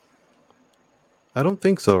Punisher? I don't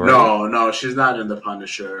think so, right? No, she's not in the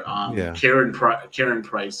Punisher. Karen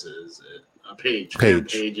Price is Paige. Karen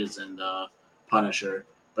Page is in the Punisher,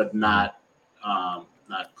 but not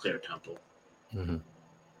Claire Temple. Mm-hmm.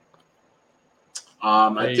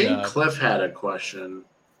 I think Cliff had a question.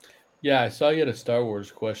 Yeah, I saw you had a Star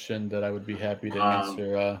Wars question that I would be happy to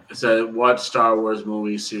answer. It said, what Star Wars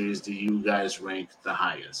movie series do you guys rank the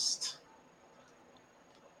highest?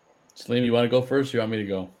 Salim, you want to go first or you want me to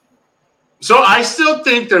go? So I still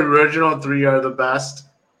think the original 3 are the best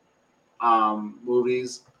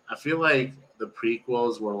movies. I feel like the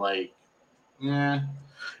prequels were like, yeah.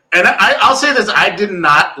 And I'll say this: I did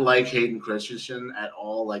not like Hayden Christensen at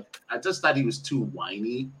all. Like, I just thought he was too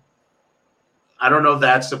whiny. I don't know if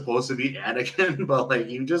that's supposed to be Anakin, but like,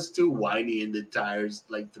 he was just too whiny in the entire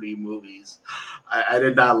 3 movies. I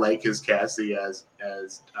did not like his casting as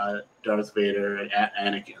Darth Vader and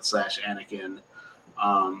Anakin. So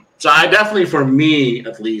I definitely, for me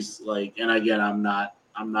at least, and again, I'm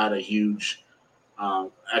not a huge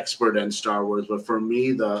expert in Star Wars, but for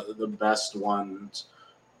me, the best ones.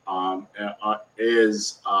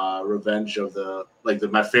 Is Revenge of the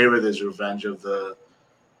my favorite is Revenge of the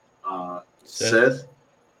Sith,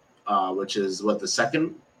 which is the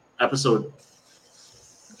second episode.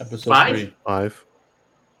 Episode 5? 5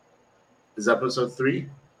 is episode 3.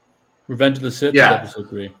 Revenge of the Sith. Yeah, is episode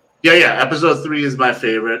 3. Yeah. Episode 3 is my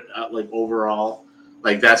favorite. Overall,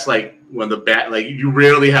 that's when the bad you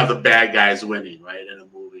rarely have the bad guys winning, right, in a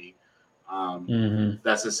movie.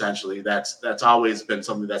 That's essentially that's always been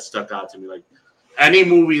something that stuck out to me. Like any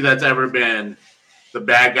movie that's ever been, the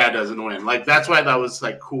bad guy doesn't win. That's why that was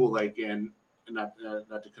cool. In not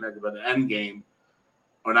to connect it, but the Endgame,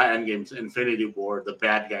 or not Endgame, Infinity War, the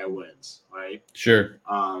bad guy wins, right? Sure.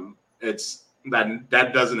 It's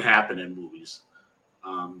That doesn't happen in movies.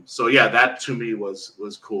 So yeah, that to me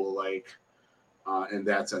was cool, like in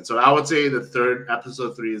that sense. So I would say the third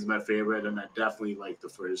episode 3 is my favorite, and I definitely like the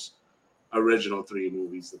first original 3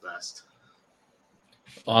 movies the best.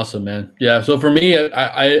 Awesome, man. Yeah. So for me,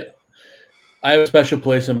 I have a special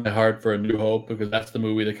place in my heart for A New Hope because that's the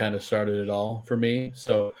movie that kind of started it all for me.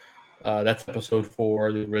 So that's episode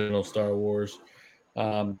 4, the original Star Wars.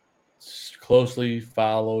 Closely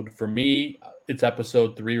followed for me, it's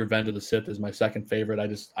episode 3, Revenge of the Sith is my second favorite. I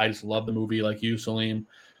just love the movie like you, Salim.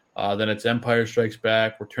 Then it's Empire Strikes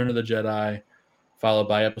Back, Return of the Jedi, followed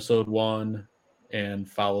by episode 1, and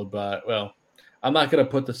followed by, well, I'm not going to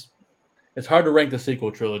put this, it's hard to rank the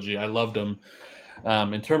sequel trilogy. I loved them.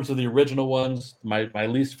 In terms of the original ones, my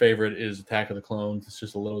least favorite is Attack of the Clones. It's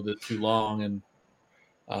just a little bit too long, and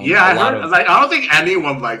yeah, I heard. Like, I don't think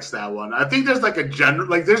anyone likes that one. I think there's like a general,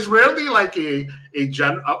 like, there's rarely like a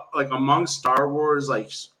like among Star Wars like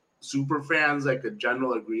super fans like a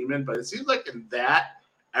general agreement, but it seems like in that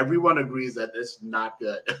everyone agrees that it's not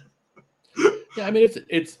good. Yeah, I mean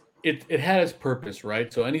it had its purpose,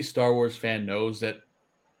 right? So any Star Wars fan knows that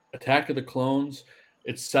Attack of the Clones,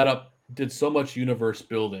 did so much universe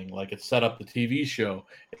building. Like, it set up the TV show,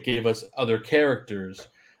 it gave us other characters.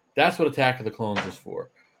 That's what Attack of the Clones was for.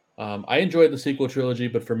 I enjoyed the sequel trilogy,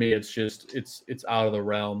 but for me, it's out of the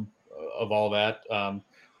realm of all that. Out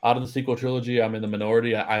of the sequel trilogy, I'm in the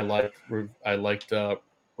minority. I liked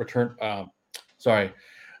Return.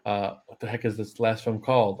 What the heck is this last film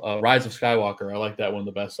called? Rise of Skywalker. I like that one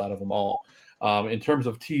the best out of them all. In terms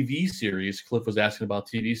of TV series, Cliff was asking about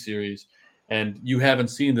TV series, and you haven't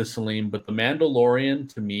seen this, Salim, but The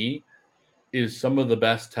Mandalorian to me is some of the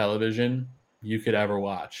best television you could ever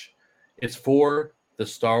watch. It's for the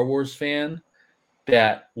Star Wars fan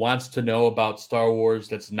that wants to know about Star Wars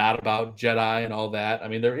that's not about Jedi and all that. I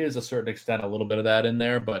mean, there is a certain extent a little bit of that in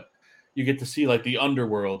there, but you get to see like the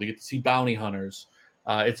underworld, you get to see bounty hunters.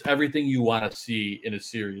 It's everything you want to see in a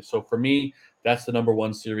series. So for me, that's the number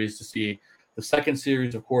one series to see. The second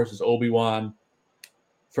series, of course, is Obi-Wan.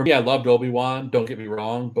 For me, I loved Obi-Wan, don't get me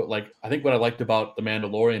wrong, but like I think what I liked about The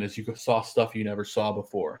Mandalorian is you saw stuff you never saw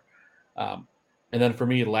before. And then for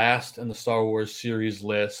me, last in the Star Wars series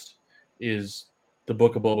list is the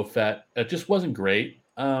Book of Boba Fett. It just wasn't great.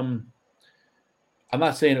 I'm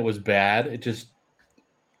not saying it was bad. It just,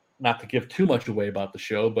 not to give too much away about the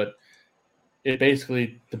show, but it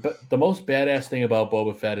basically, the most badass thing about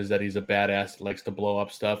Boba Fett is that he's a badass that likes to blow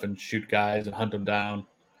up stuff and shoot guys and hunt them down.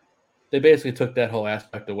 They basically took that whole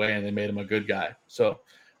aspect away and they made him a good guy. So,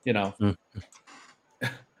 that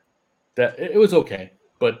it was okay.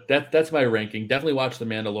 But that's my ranking. Definitely watch The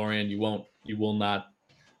Mandalorian. You will not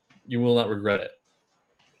regret it.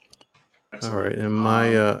 All right, and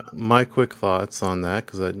my quick thoughts on that,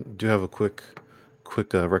 because I do have a quick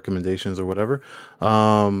recommendations or whatever.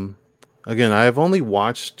 Again, I've only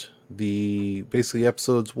watched basically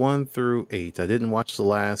episodes 1 through 8. I didn't watch the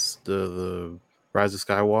last the Rise of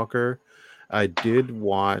Skywalker. I did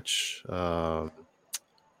watch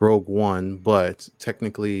Rogue One, but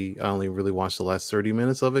technically I only really watched the last 30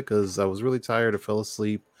 minutes of it because I was really tired. I fell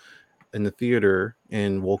asleep in the theater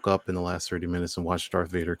and woke up in the last 30 minutes and watched Darth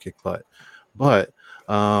Vader kick butt. But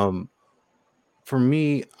for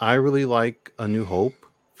me, I really like A New Hope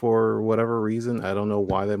for whatever reason. I don't know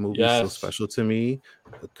why that movie is so special to me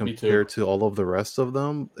compared to all of the rest of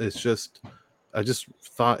them. It's just, I just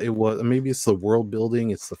thought it was, maybe it's the world building.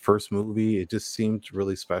 It's the first movie. It just seemed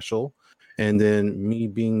really special. And then me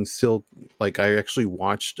being still, like, I actually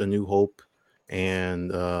watched A New Hope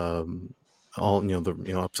and all,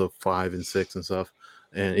 episode 5 and 6 and stuff.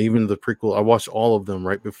 And even the prequel, I watched all of them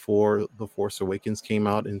right before The Force Awakens came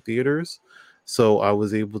out in theaters. So I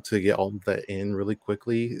was able to get all of that in really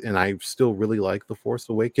quickly. And I still really like The Force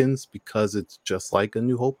Awakens because it's just like A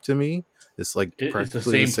New Hope to me. It's like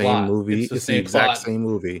practically the same movie. It's the exact same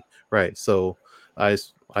movie. Right. So I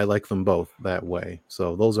like them both that way.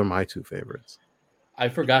 So those are my two favorites. I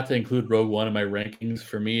forgot to include Rogue One in my rankings.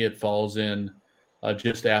 For me, it falls in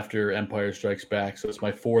just after Empire Strikes Back. So it's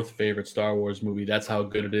my 4th favorite Star Wars movie. That's how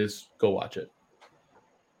good it is. Go watch it.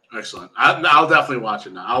 Excellent. I'll definitely watch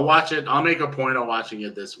it now. I'll watch it. I'll make a point of watching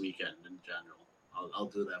it this weekend in general. I'll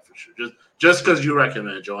do that for sure. Just because you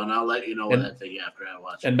recommend it, Joe, and I'll let you know what I think after I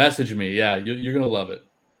watch it. And message me. Yeah, you're going to love it.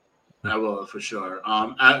 I will, for sure.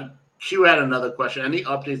 Q had another question. Any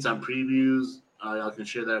updates on previews? Y'all can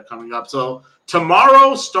share that coming up. So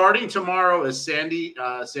starting tomorrow is San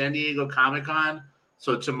Diego Comic-Con.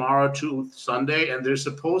 So tomorrow to Sunday, and they're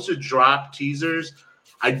supposed to drop teasers.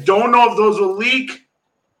 I don't know if those will leak.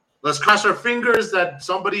 Let's cross our fingers that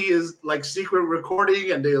somebody is like secret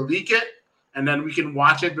recording and they leak it. and then we can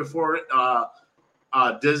watch it before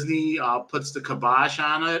Disney puts the kibosh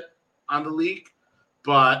on the leak.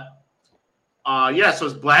 But yeah, so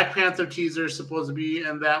it's Black Panther teaser supposed to be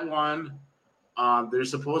in that one. There's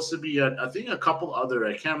supposed to be I think a couple other.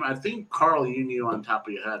 I think Carl, you knew on top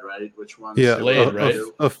of your head, right? Which ones? Yeah, Blade, right?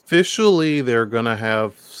 Officially, they're gonna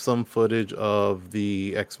have some footage of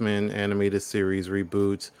the X-Men animated series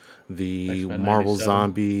reboot, the X-Men Marvel 97.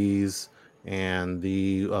 Zombies, and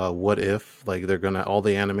the What If. Like they're gonna all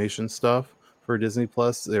the animation stuff for Disney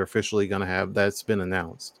Plus. They're officially gonna have that's been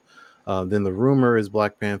announced. Then the rumor is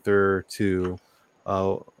Black Panther 2.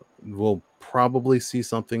 We'll probably see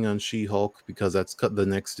something on She-Hulk because that's the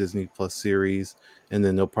next Disney Plus series, and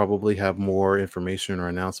then they'll probably have more information or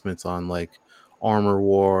announcements on like Armor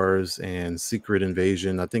Wars and Secret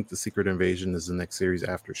Invasion. I think the Secret Invasion is the next series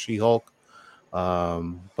after She-Hulk,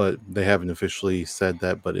 but they haven't officially said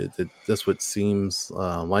that. But that's what seems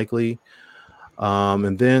likely.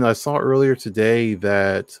 And then I saw earlier today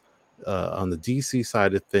that on the DC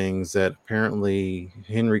side of things, that apparently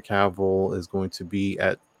Henry Cavill is going to be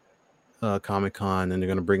at Comic-Con, and they're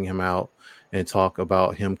going to bring him out and talk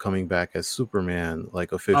about him coming back as Superman,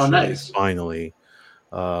 like officially, nice. finally,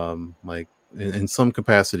 like in some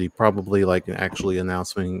capacity, probably like actually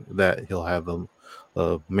announcing that he'll have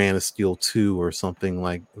a Man of Steel 2 or something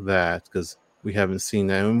like that, because we haven't seen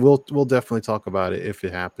that, and we'll definitely talk about it if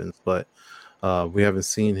it happens, but we haven't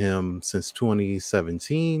seen him since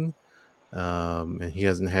 2017, and he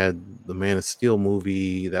hasn't had the Man of Steel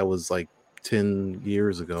movie. That was like 10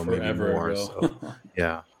 years ago, maybe Forever more. ago. So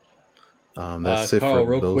yeah, that's it Carl, for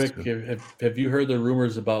real those quick, two. have you heard the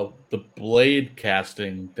rumors about the Blade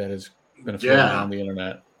casting that has been floating on the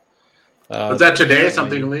internet? Was that today? Apparently-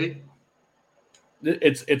 Something leaked?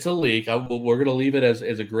 It's a leak. We're going to leave it as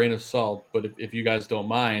a grain of salt, but if you guys don't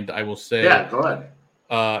mind, I will say, Yeah, go ahead.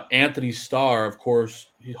 Anthony Starr, of course,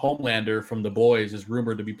 Homelander from The Boys, is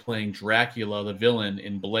rumored to be playing Dracula, the villain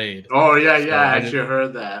in Blade. Oh yeah, So I actually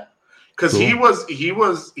heard that because he was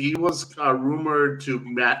rumored to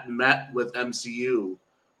met with MCU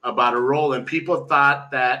about a role, and people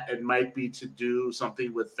thought that it might be to do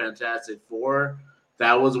something with Fantastic Four.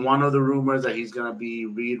 That was one of the rumors, that he's going to be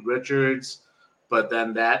Reed Richards, but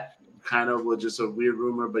then that kind of was just a weird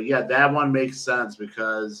rumor. But yeah, that one makes sense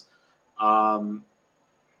because.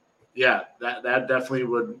 Yeah, that definitely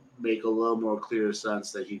would make a little more clear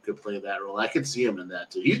sense that he could play that role. I could see him in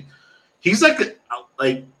that too. He's like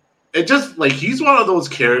it just like he's one of those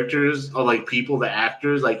characters, or like people, the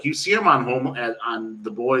actors, like you see him on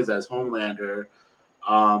The Boys as Homelander,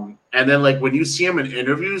 and then like when you see him in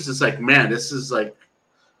interviews, it's like, man, this is like,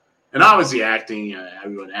 and obviously acting,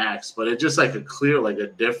 everyone acts, but it's just like a clear like a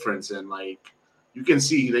difference, and like you can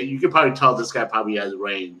see that you can probably tell this guy probably has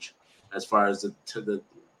range as far as the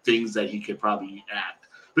things that he could probably act,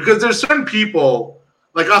 because there's certain people,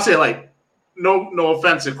 like I'll say, like no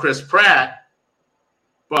offense to Chris Pratt,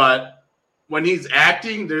 but when he's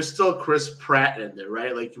acting, there's still Chris Pratt in there,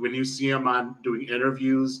 right? Like when you see him on doing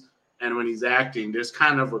interviews, and when he's acting, there's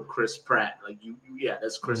kind of a Chris Pratt, like yeah,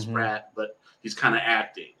 that's Chris Pratt, but he's kind of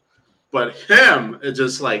acting. But him, it's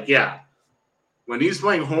just like, yeah, when he's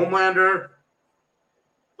playing Homelander,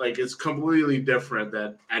 like it's completely different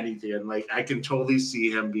than anything, and like I can totally see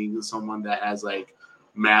him being someone that has like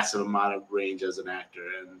massive amount of range as an actor,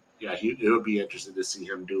 and yeah, it would be interesting to see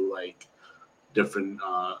him do like different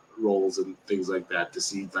roles and things like that, to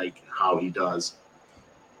see like how he does.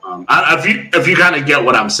 If you kind of get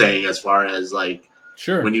what I'm saying, as far as like,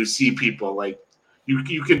 sure, when you see people, like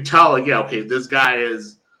you can tell, like, yeah, okay, this guy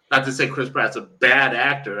is, not to say Chris Pratt's a bad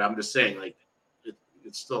actor, I'm just saying like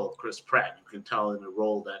it's still Chris Pratt. You can tell in the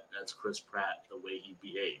role that's Chris Pratt, the way he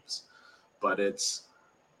behaves. But it's,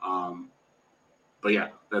 but yeah,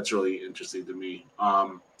 that's really interesting to me.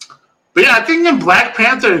 But yeah, I think in Black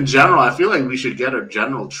Panther in general, I feel like we should get a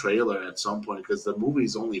general trailer at some point, because the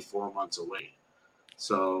movie's only 4 months away.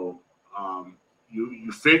 So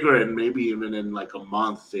you figure, and maybe even in like a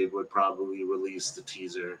month, they would probably release the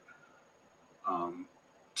teaser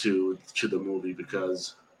to the movie,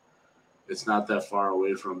 because it's not that far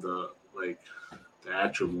away from the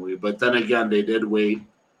actual movie. But then again, they did wait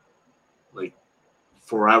like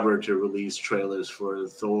forever to release trailers for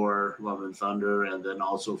Thor: Love and Thunder, and then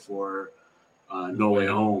also for No Way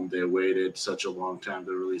Home. They waited such a long time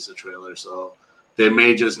to release a trailer, so they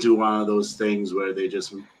may just do one of those things where they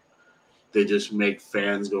just make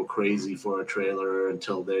fans go crazy for a trailer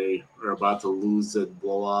until they are about to lose it,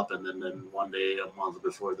 blow up, and then one day, a month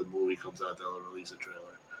before the movie comes out, they'll release a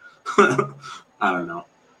trailer. I don't know.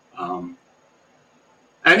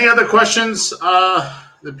 Any other questions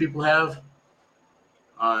that people have?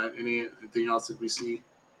 Anything else that we see?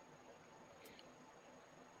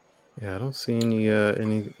 Yeah, I don't see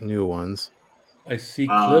any new ones. I see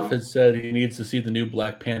Cliff has said he needs to see the new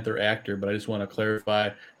Black Panther actor, but I just want to clarify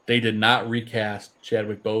they did not recast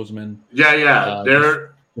Chadwick Boseman. Yeah.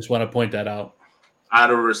 They're just want to point that out. Out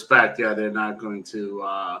of respect, yeah, they're not going to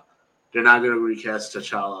recast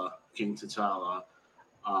King T'Challa.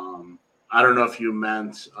 I don't know if you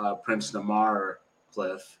meant Prince Namar,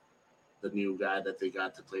 Cliff, the new guy that they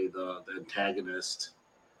got to play the antagonist.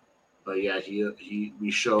 But yeah, we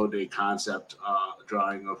showed a concept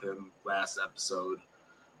drawing of him last episode.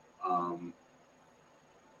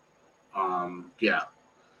 Yeah.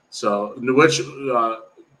 So, which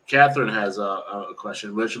Catherine has a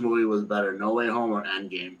question. Which movie was better, No Way Home or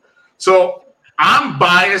Endgame? So I'm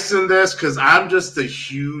biased in this because I'm just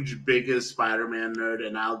the biggest Spider-Man nerd,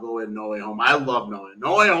 and I'll go in No Way Home. I love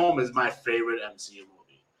No Way Home is my favorite MCU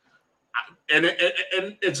movie. And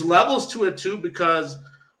it's levels to it too, because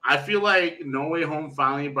I feel like No Way Home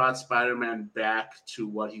finally brought Spider-Man back to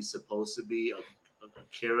what he's supposed to be, a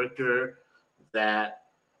character that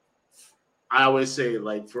I always say,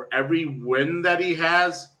 like, for every win that he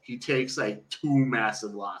has, he takes like 2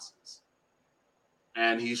 massive losses.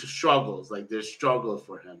 And he struggles. Like, there's struggles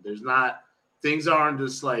for him. Things aren't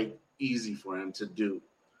just like easy for him to do.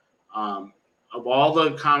 Of all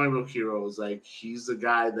the comic book heroes, like, he's the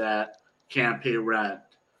guy that can't pay rent.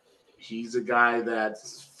 He's a guy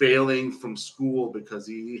that's failing from school because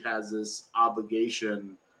he has this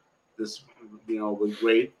obligation, with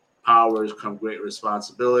great powers come great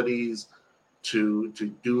responsibilities to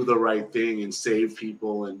do the right thing and save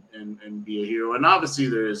people and be a hero. And obviously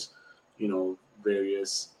there's,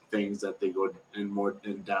 various things that they go in more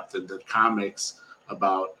in depth in the comics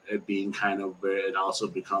about it being kind of where it also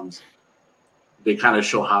becomes, they kind of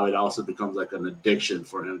show how it also becomes like an addiction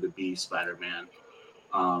for him to be Spider-Man.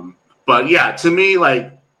 But yeah, to me,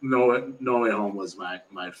 like, No Way Home was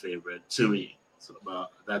my favorite to me. So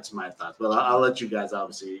that's my thoughts. But I'll let you guys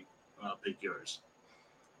obviously pick yours.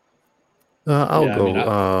 I'll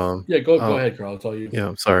go. Go ahead, Carl. It's all you. Yeah,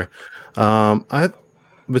 I'm sorry.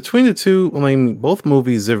 Between the two, I mean, both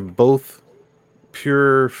movies, they're both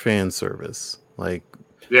pure fan service. Like,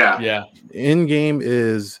 yeah. Endgame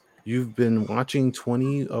is, you've been watching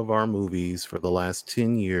 20 of our movies for the last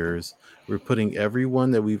 10 years. We're putting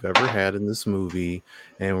everyone that we've ever had in this movie,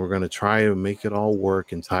 and we're going to try to make it all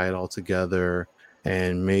work and tie it all together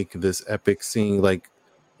and make this epic scene. Like,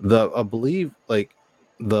 I believe, like,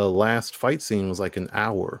 the last fight scene was like an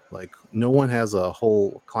hour. Like, no one has a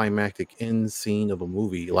whole climactic end scene of a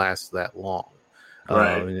movie lasts that long.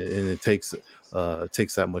 Right. And it takes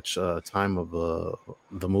that much time of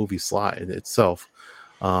the movie slot in itself.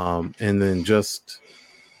 And then just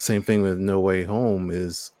same thing with No Way Home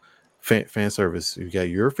is fan service. You got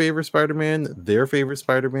your favorite Spider-Man, their favorite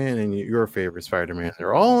Spider-Man, and your favorite Spider-Man.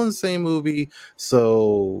 They're all in the same movie,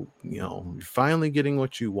 so you're finally getting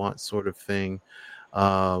what you want, sort of thing.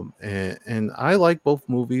 And I like both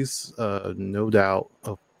movies, no doubt.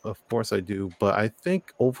 Of course I do, but I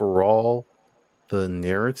think overall the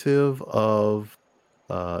narrative of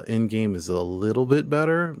Endgame is a little bit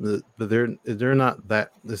better, but they're not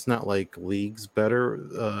that. It's not like leagues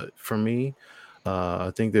better for me.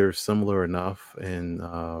 I think they're similar enough in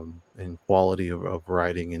quality of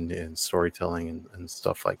writing and storytelling and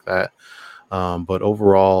stuff like that. But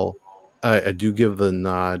overall, I do give the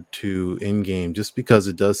nod to Endgame just because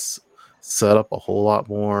it does set up a whole lot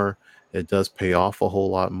more. It does pay off a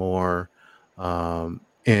whole lot more. And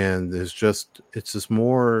it's just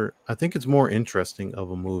more, I think it's more interesting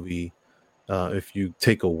of a movie if you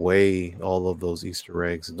take away all of those Easter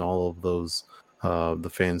eggs and all of those the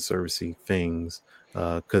fan servicey things,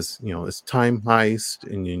 because it's time heist,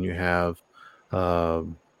 and then you have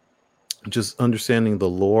just understanding the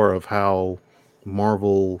lore of how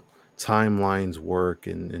Marvel timelines work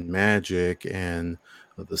and magic and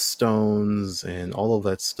the stones and all of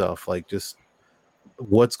that stuff. Like, just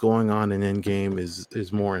what's going on in Endgame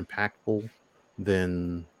is more impactful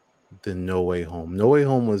than No Way Home. No Way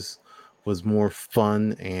Home was more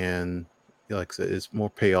fun, and like I said, it's more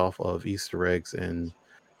payoff of Easter eggs and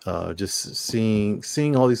just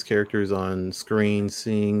seeing all these characters on screen,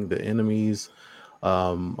 seeing the enemies.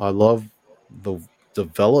 I love the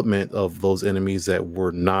development of those enemies that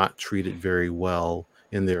were not treated very well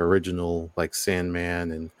in their original, like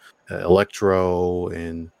Sandman and Electro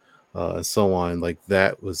and so on. Like,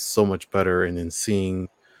 that was so much better. And then seeing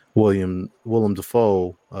Willem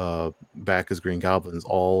Dafoe back as Green Goblins,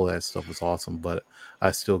 all that stuff was awesome. But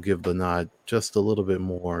I still give the nod just a little bit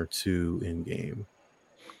more to Endgame.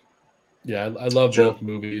 Yeah, I love both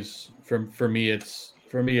movies. For me, it's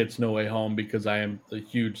for me, it's No Way Home because I am a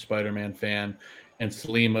huge Spider-Man fan. And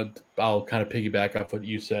Selima, I'll kind of piggyback off what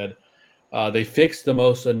you said. They fixed the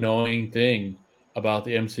most annoying thing about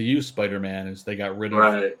the MCU Spider-Man is they got rid of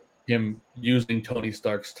Right. him using Tony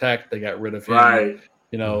Stark's tech. They got rid of him, Right.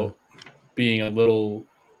 being a little,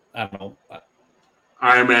 I don't know,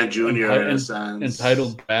 Iron Man Jr. in a sense.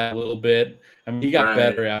 entitled brat a little bit. I mean, he got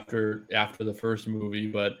Right. better after the first movie,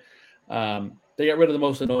 but they got rid of the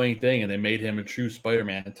most annoying thing and they made him a true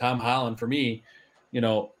Spider-Man. And Tom Holland, for me,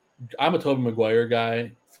 I'm a Tobey Maguire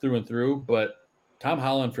guy through and through, but Tom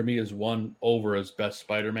Holland for me is won over as best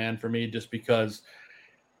Spider-Man for me just because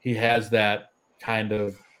he has that kind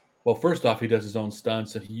of, well, first off, he does his own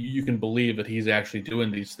stunts and you can believe that he's actually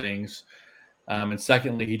doing these things. And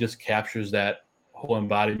secondly, he just captures that whole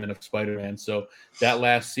embodiment of Spider-Man. So that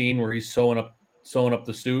last scene where he's sewing up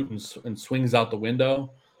the suit and swings out the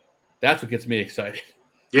window, that's what gets me excited.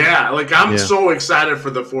 Yeah, like I'm so excited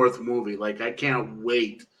for the fourth movie. Like I can't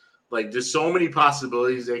wait. Like there's so many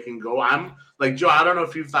possibilities they can go. I'm like Joe, I don't know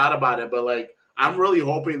if you've thought about it, but like I'm really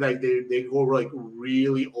hoping like they go like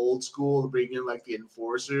really old school, bring in like the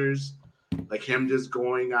enforcers, like him just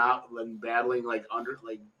going out and battling like under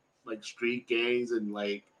like street gangs and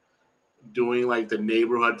like doing like the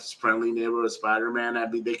friendly neighborhood Spider-Man. I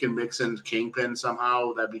mean, they can mix in Kingpin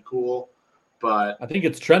somehow. That'd be cool. But I think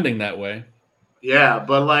it's trending that way. Yeah,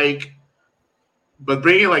 but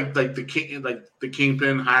bringing like the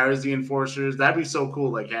Kingpin hires the enforcers. That'd be so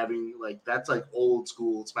cool. Like having like that's like old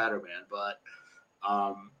school Spider-Man. But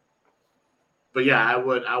yeah, I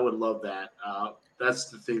would love that.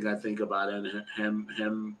 That's the thing I think about it. And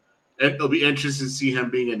him. It'll be interesting to see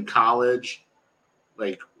him being in college,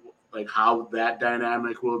 like how that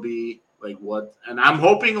dynamic will be, like what. And I'm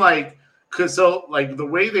hoping like. Cause so like the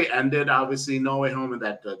way they ended, obviously No Way Home, and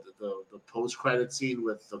that the post credit scene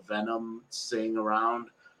with the Venom staying around,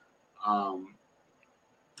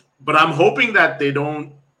 but I'm hoping that they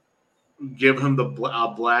don't give him the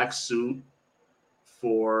black suit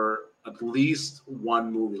for at least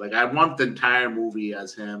one movie. Like I want the entire movie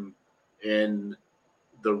as him in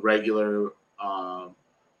the regular,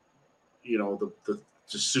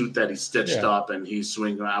 the suit that he stitched up and he's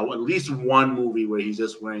swinging around. At least one movie where he's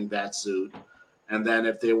just wearing that suit. And then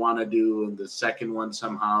if they want to do the second one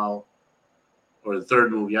somehow, or the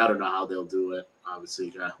third movie, I don't know how they'll do it.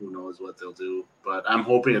 Obviously, who knows what they'll do. But I'm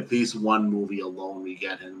hoping at least one movie alone we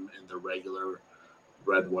get him in the regular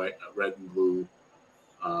red and blue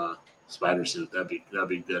spider suit. That'd be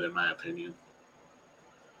good in my opinion.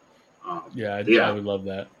 I would love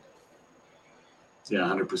that. Yeah,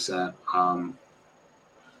 100%.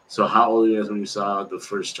 So how old were you guys when you saw the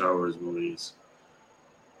first Star Wars movies?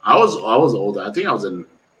 I was older. I think I was in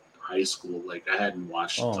high school. Like I hadn't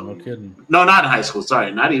watched them. No kidding. No, not in high school.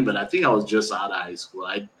 Sorry, not even. I think I was just out of high school.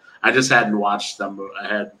 I just hadn't watched them.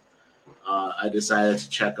 I decided to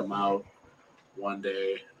check them out one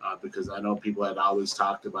day because I know people had always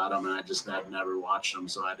talked about them, and I just had never watched them.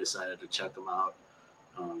 So I decided to check them out,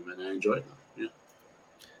 and I enjoyed them. Yeah.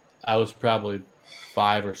 I was probably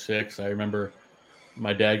 5 or 6. I remember.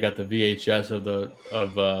 My dad got the VHS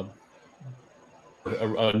of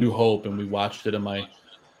A New Hope, and we watched it in my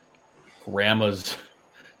grandma's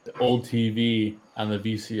old TV on the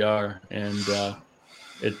VCR, and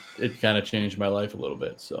it kind of changed my life a little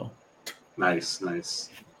bit. So nice.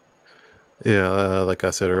 Yeah, like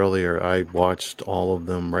I said earlier, I watched all of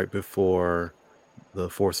them right before The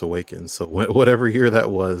Force Awakens. So whatever year that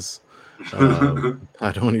was,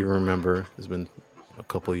 I don't even remember. It's been a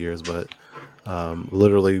couple of years, but.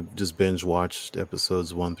 Literally just binge watched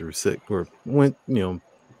episodes 1 through 6, or went, A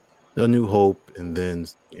New Hope, and then,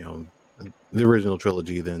 the original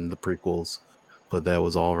trilogy, then the prequels, but that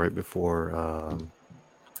was all right before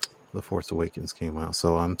The Force Awakens came out.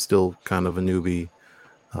 So I'm still kind of a newbie,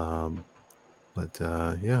 but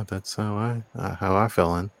that's how I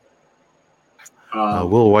fell in.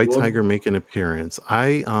 Will White Tiger make an appearance?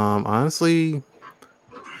 I honestly.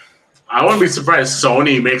 I wouldn't be surprised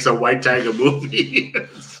Sony makes a White Tiger movie.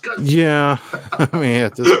 Yeah, I mean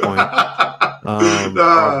at this point,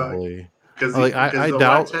 probably. I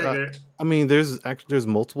doubt. I mean, there's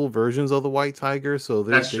multiple versions of the White Tiger, so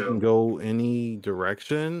they can go any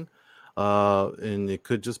direction, and it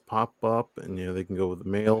could just pop up, and they can go with the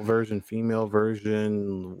male version, female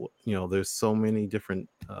version. There's so many different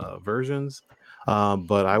versions,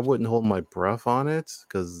 but I wouldn't hold my breath on it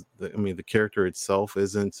because the character itself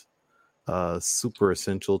isn't. Super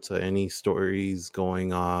essential to any stories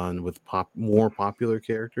going on with more popular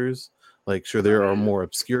characters. Like, sure, there are more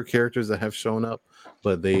obscure characters that have shown up,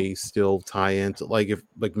 but they still tie into like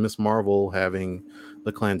Miss Marvel having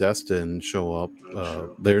the Clandestine show up.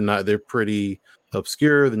 True. They're pretty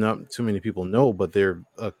obscure. They're not too many people know, but they're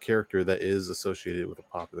a character that is associated with a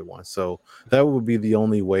popular one. So that would be the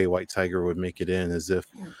only way White Tiger would make it in, is if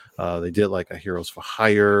they did like a Heroes for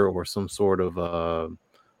Hire or some sort of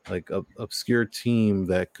like a obscure team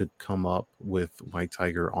that could come up with White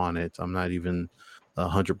Tiger on it. I'm not even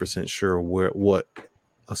 100% sure what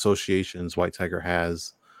associations White Tiger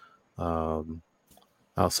has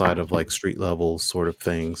outside of like street level sort of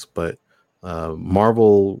things, but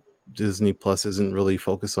Marvel Disney Plus isn't really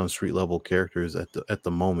focused on street level characters at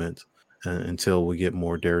the moment until we get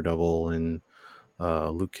more Daredevil and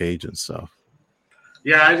Luke Cage and stuff.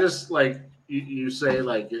 Yeah, I just like you say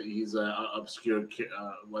like he's a obscure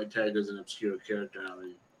White Tiger's an obscure character. I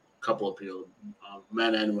mean, a couple of people,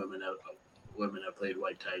 men and women have played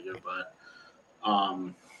White Tiger, but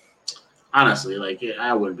honestly, like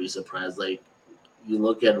I wouldn't be surprised. Like you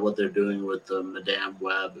look at what they're doing with the Madame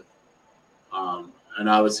Web, and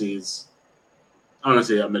obviously I don't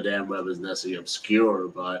say that Madame Web is necessarily obscure,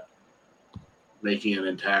 but making an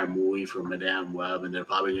entire movie for Madame Web, and they're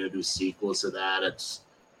probably going to do sequels to that.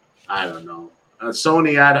 I don't know.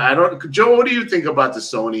 Sony, I don't. Joe, what do you think about the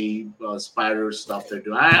Sony Spider stuff they're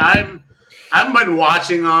doing? I've been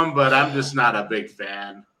watching them, but I'm just not a big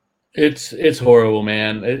fan. It's horrible,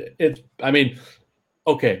 man. I mean,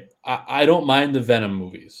 okay, I don't mind the Venom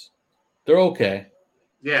movies. They're okay.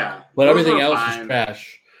 Yeah. But everything else is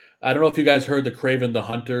trash. I don't know if you guys heard the Kraven the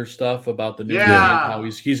Hunter stuff about the new game, how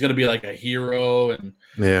he's going to be like a hero, and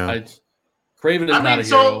Kraven is not a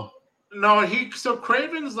hero. No, so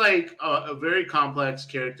Kraven's like a very complex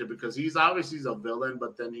character because he's obviously a villain,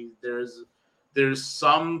 but then there's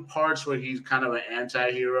some parts where he's kind of an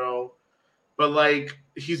anti-hero, but like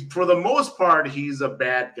he's for the most part he's a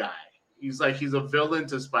bad guy. He's a villain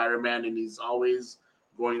to Spider-Man, and he's always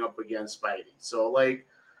going up against Spidey. So like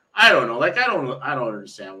I don't know. Like I don't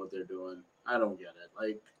understand what they're doing. I don't get it.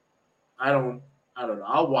 Like I don't know.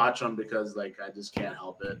 I'll watch them because like I just can't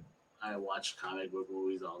help it. I watch comic book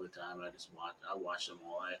movies all the time. I watch them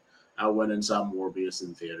all. I went and saw Morbius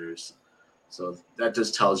in theaters. So that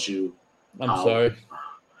just tells you how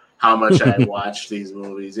much I watch these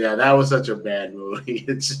movies. Yeah, that was such a bad movie.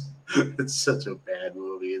 It's such a bad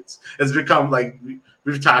movie. It's become like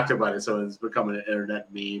we've talked about it, so it's become an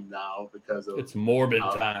internet meme now because of it's Morbid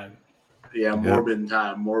time. Yeah, Morbid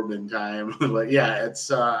time. But yeah, it's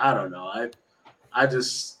I don't know. I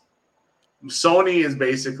just Sony is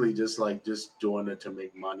basically just doing it to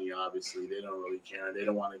make money. Obviously, they don't really care. They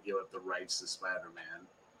don't want to give up the rights to Spider-Man,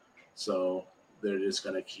 so they're just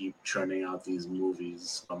gonna keep churning out these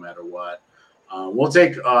movies no matter what. We'll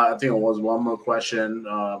take. I think it was one more question.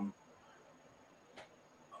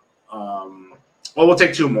 We'll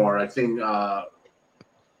take two more. I think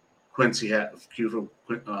Quincy had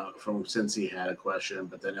from Cincy had a question,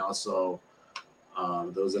 but then also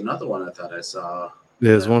there was another one I thought I saw.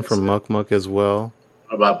 There's one from Muck as well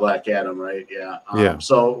about Black Adam, right? Yeah. Yeah.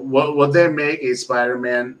 So would they make a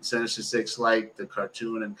Spider-Man Sinister Six like the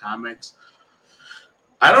cartoon and comics?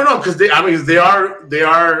 I don't know because they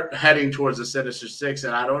are heading towards the Sinister Six,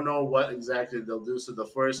 and I don't know what exactly they'll do. So the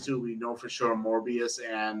first two we know for sure, Morbius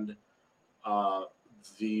and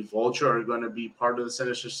the Vulture are going to be part of the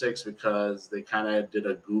Sinister Six because they kind of did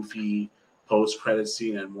a goofy post-credit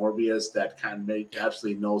scene in Morbius that kind of made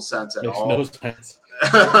absolutely no sense at all. No sense.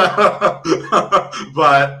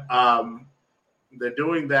 But they're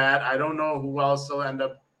doing that. I don't know who else they'll end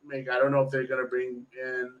up making. I don't know if they're going to bring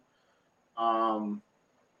in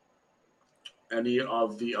any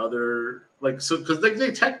of the other because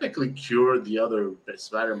they technically cured the other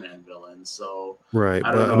Spider-Man villains. So right,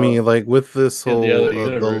 but I mean, like with this whole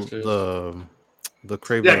the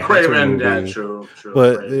Kraven, movie, true.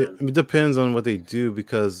 But it depends on what they do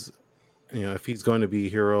because if he's going to be a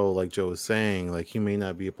hero, like Joe was saying, like he may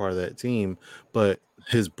not be a part of that team, but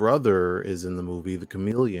his brother is in the movie, the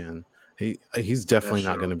Chameleon. He's definitely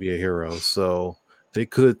not going to be a hero, so they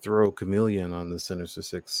could throw Chameleon on the Sinister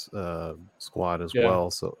Six squad as well.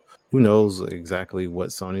 So who knows exactly what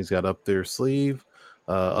Sony's got up their sleeve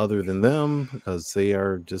other than them, because they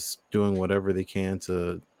are just doing whatever they can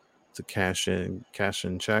to cash in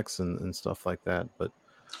checks and stuff like that. But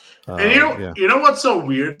you know what's so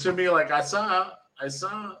weird to me? Like I've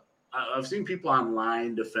seen people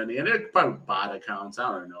online defending, and they're probably bot accounts.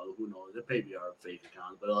 I don't know. Who knows? They maybe are fake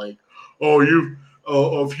accounts, but like,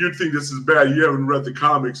 if you think this is bad, you haven't read the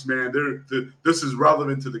comics, man. This is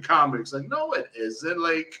relevant to the comics. Like, no, it isn't.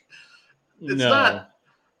 Like, it's not.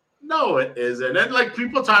 No, it isn't. And like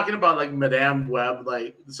people talking about like Madame Web,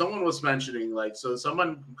 like someone was mentioning, like, so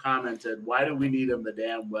someone commented, why do we need a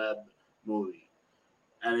Madame Web movie?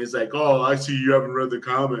 And he's like, "Oh, I see you haven't read the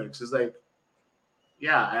comics." It's like,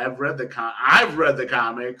 yeah, I've read the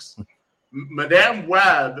comics. Madame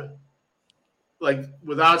Web, like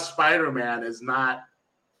without Spider-Man, is not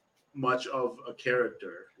much of a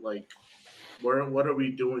character. Like, what are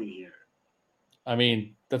we doing here? I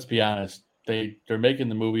mean, let's be honest. They're making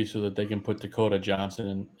the movie so that they can put Dakota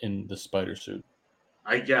Johnson in the spider suit.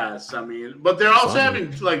 I guess. I mean, but they're also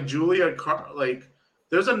having like Julia like.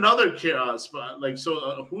 There's another spot. Like,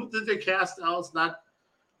 so who did they cast else? Not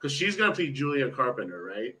because she's gonna play Julia Carpenter,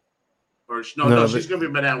 right? Or no, she's gonna be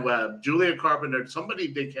Madame Web. Julia Carpenter.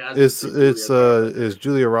 Somebody they cast. It's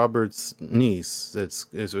Julia Roberts' niece. I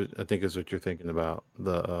think is what you're thinking about.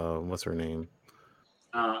 The what's her name?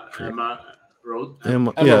 Emma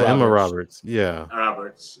Roberts. Yeah.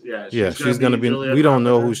 Roberts. Yeah. She's gonna be. We don't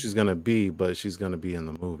know who she's gonna be, but she's gonna be in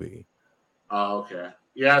the movie. Oh, okay.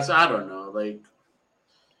 Yeah. So I don't know. Like,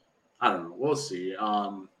 I don't know. We'll see.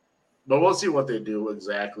 But we'll see what they do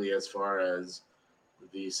exactly as far as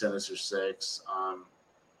the Sinister Six.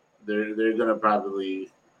 They're gonna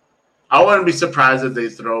probably. I wouldn't be surprised if they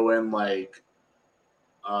throw in like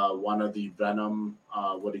one of the Venom.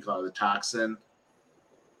 What do you call it? The toxin.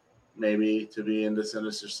 Maybe to be in the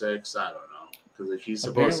Sinister Six. I don't know because he's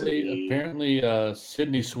supposed to be. Apparently,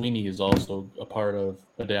 Sydney Sweeney is also a part of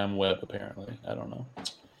Madame Web. Apparently, I don't know.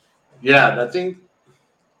 Yeah, I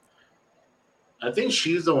think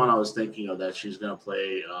she's the one I was thinking of. That she's gonna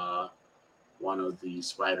play one of the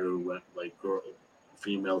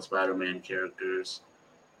female Spider-Man characters.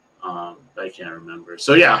 I can't remember.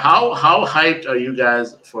 So yeah, how hyped are you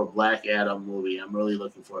guys for Black Adam movie? I'm really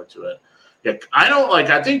looking forward to it. Yeah,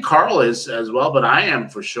 I think Carl is as well, but I am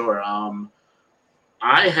for sure. I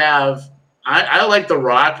like The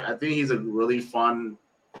Rock. I think he's a really fun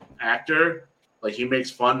actor. Like he makes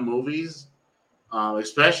fun movies,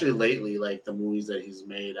 especially lately. Like the movies that he's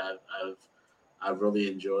made, I've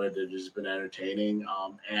really enjoyed. They've just been entertaining.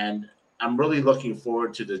 And I'm really looking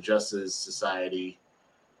forward to the Justice Society.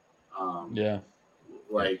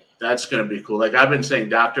 Like that's gonna be cool. Like I've been saying,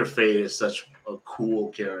 Dr. Fate is such a cool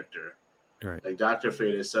character. Right. Like Dr.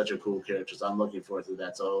 Fate is such a cool character, so I'm looking forward to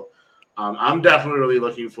that. So I'm definitely really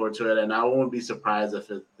looking forward to it, and I won't be surprised if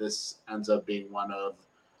this ends up being one of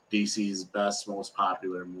DC's best, most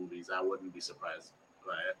popular movies. I wouldn't be surprised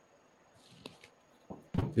by it.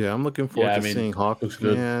 Yeah, I'm looking forward to seeing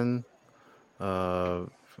Hawkman the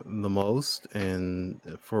most, and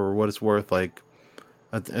for what it's worth, like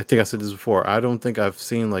I think I said this before. I don't think I've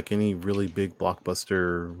seen like any really big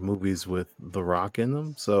blockbuster movies with The Rock in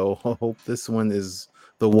them. So I hope this one is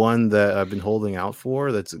the one that I've been holding out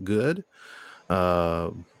for. That's good,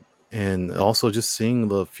 and also just seeing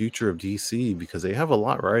the future of DC because they have a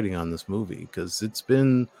lot riding on this movie. Because it's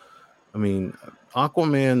been, I mean,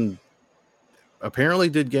 Aquaman apparently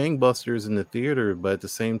did gangbusters in the theater, but at the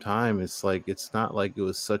same time, it's like it's not like it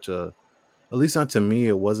was such a. At least not to me,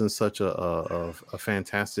 it wasn't such a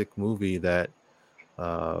fantastic movie that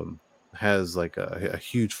has like a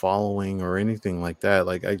huge following or anything like that.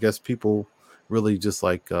 Like I guess people really just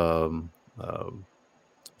like Jason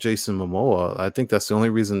Momoa. I think that's the only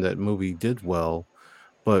reason that movie did well.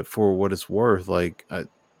 But for what it's worth, like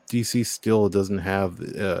DC still doesn't have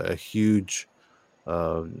a huge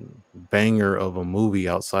banger of a movie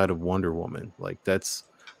outside of Wonder Woman. Like that's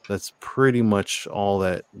pretty much all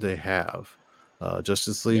that they have.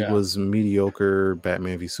 Justice League was mediocre.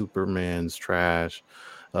 Batman v Superman's trash.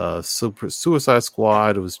 Suicide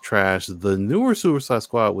Squad was trash. The newer Suicide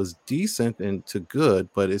Squad was decent and to good,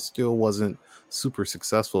 but it still wasn't super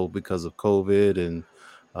successful because of COVID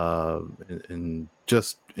and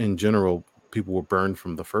just in general, people were burned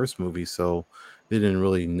from the first movie, so they didn't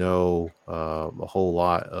really know a whole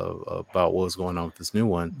lot about what was going on with this new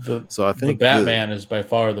one. So I think Batman is by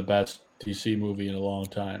far the best DC movie in a long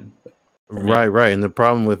time. Right. And the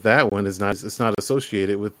problem with that one is it's not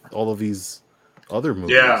associated with all of these other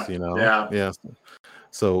movies, Yeah.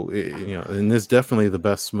 So, and it's definitely the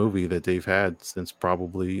best movie that they've had since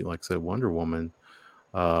probably, like I said, Wonder Woman.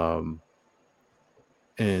 And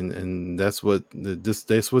that's what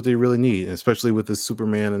that's what they really need, especially with this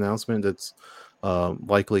Superman announcement that's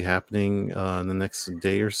likely happening in the next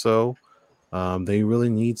day or so. They really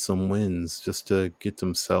need some wins just to get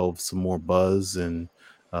themselves some more buzz and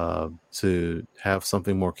to have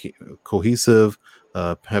something more cohesive,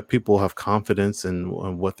 have people have confidence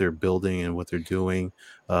in what they're building and what they're doing,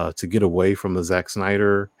 to get away from the Zack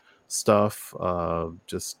Snyder stuff,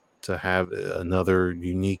 just to have another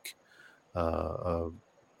unique, well,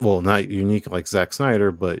 not unique like Zack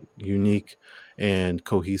Snyder, but unique and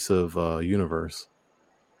cohesive universe.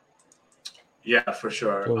 Yeah, for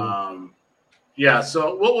sure. Yeah,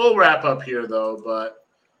 so we'll wrap up here though. But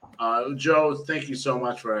Joe, thank you so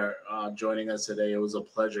much for joining us today. It was a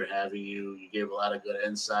pleasure having you. You gave a lot of good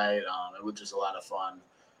insight. It was just a lot of fun.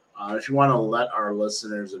 If you want to let our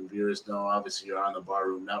listeners and viewers know, obviously you're on the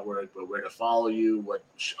Barroom Network, but where to follow you, what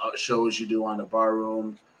shows you do on the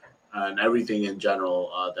Barroom, and everything in general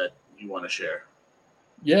that you want to share.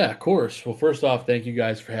 Yeah, of course. Well, first off, thank you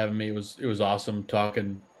guys for having me. It was awesome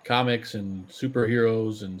talking comics and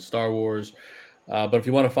superheroes and Star Wars. But if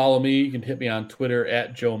you want to follow me, you can hit me on Twitter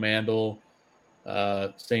at Joe Mandel.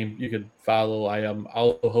 Same, you could follow. I am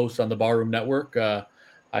also host on the Barroom Network.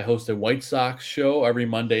 I host a White Sox show every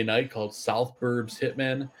Monday night called South Burbs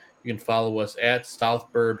Hitmen. You can follow us at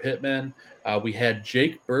South Burb Hitmen. We had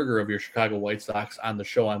Jake Berger of your Chicago White Sox on the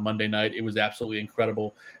show on Monday night. It was absolutely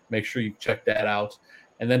incredible. Make sure you check that out.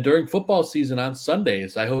 And then during football season on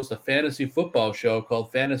Sundays, I host a fantasy football show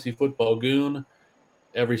called Fantasy Football Goon.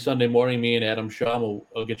 Every Sunday morning, me and Adam Shaw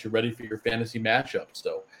will get you ready for your fantasy matchups.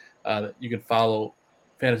 So you can follow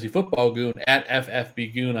Fantasy Football Goon at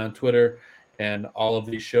FFB Goon on Twitter. And all of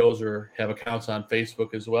these shows have accounts on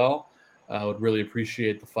Facebook as well. I would really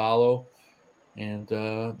appreciate the follow. And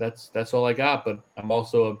that's all I got. But I'm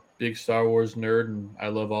also a big Star Wars nerd, and I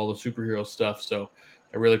love all the superhero stuff. So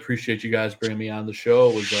I really appreciate you guys bringing me on the show.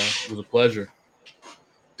 It was a pleasure.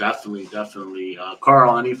 Definitely.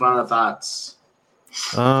 Carl, any final thoughts?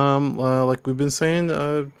 Like we've been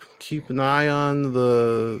saying, keep an eye on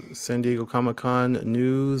the San Diego Comic-Con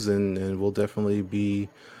news, and we'll definitely be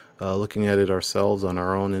looking at it ourselves on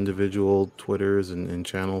our own individual Twitters and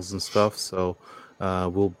channels and stuff. So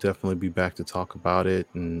we'll definitely be back to talk about it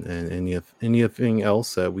and anything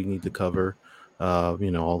else that we need to cover. All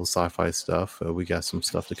the sci-fi stuff. We got some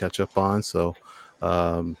stuff to catch up on. So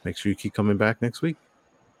make sure you keep coming back next week.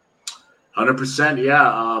 100%,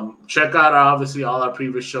 yeah. Check out obviously all our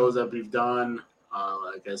previous shows that we've done.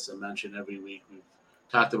 Like I mentioned, every week we've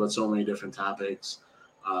talked about so many different topics.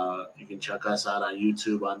 You can check us out on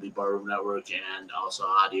YouTube on the Barroom Network, and also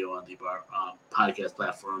audio on the podcast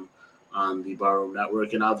platform on the Barroom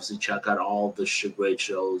Network. And obviously check out all the great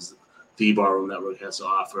shows the Barroom Network has to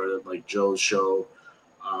offer, like Joe's show,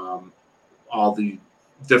 all the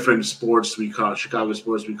different sports Chicago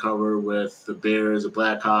sports we cover with the Bears, the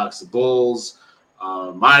Blackhawks, the Bulls.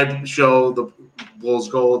 My show, the Bulls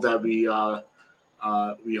Gold, that we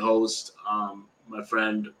host. My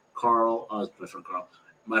friend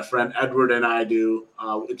Edward and I do.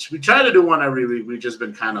 We try to do one every week. We've just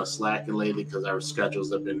been kind of slacking lately because our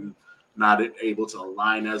schedules have been not able to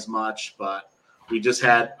align as much. But we just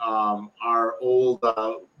had our old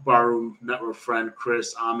Barroom Network friend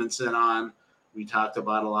Chris Amundsen on. We talked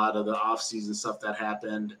about a lot of the off-season stuff that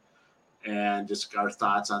happened and just our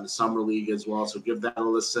thoughts on the Summer League as well. So give that a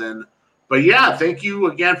listen. But, yeah, thank you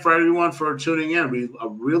again for everyone for tuning in. We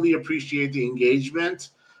really appreciate the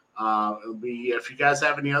engagement. If you guys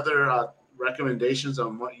have any other recommendations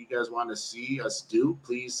on what you guys want to see us do,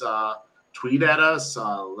 please tweet at us.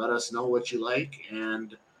 Let us know what you like.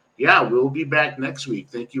 And, yeah, we'll be back next week.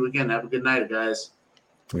 Thank you again. Have a good night, guys.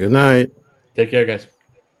 Good night. Take care, guys.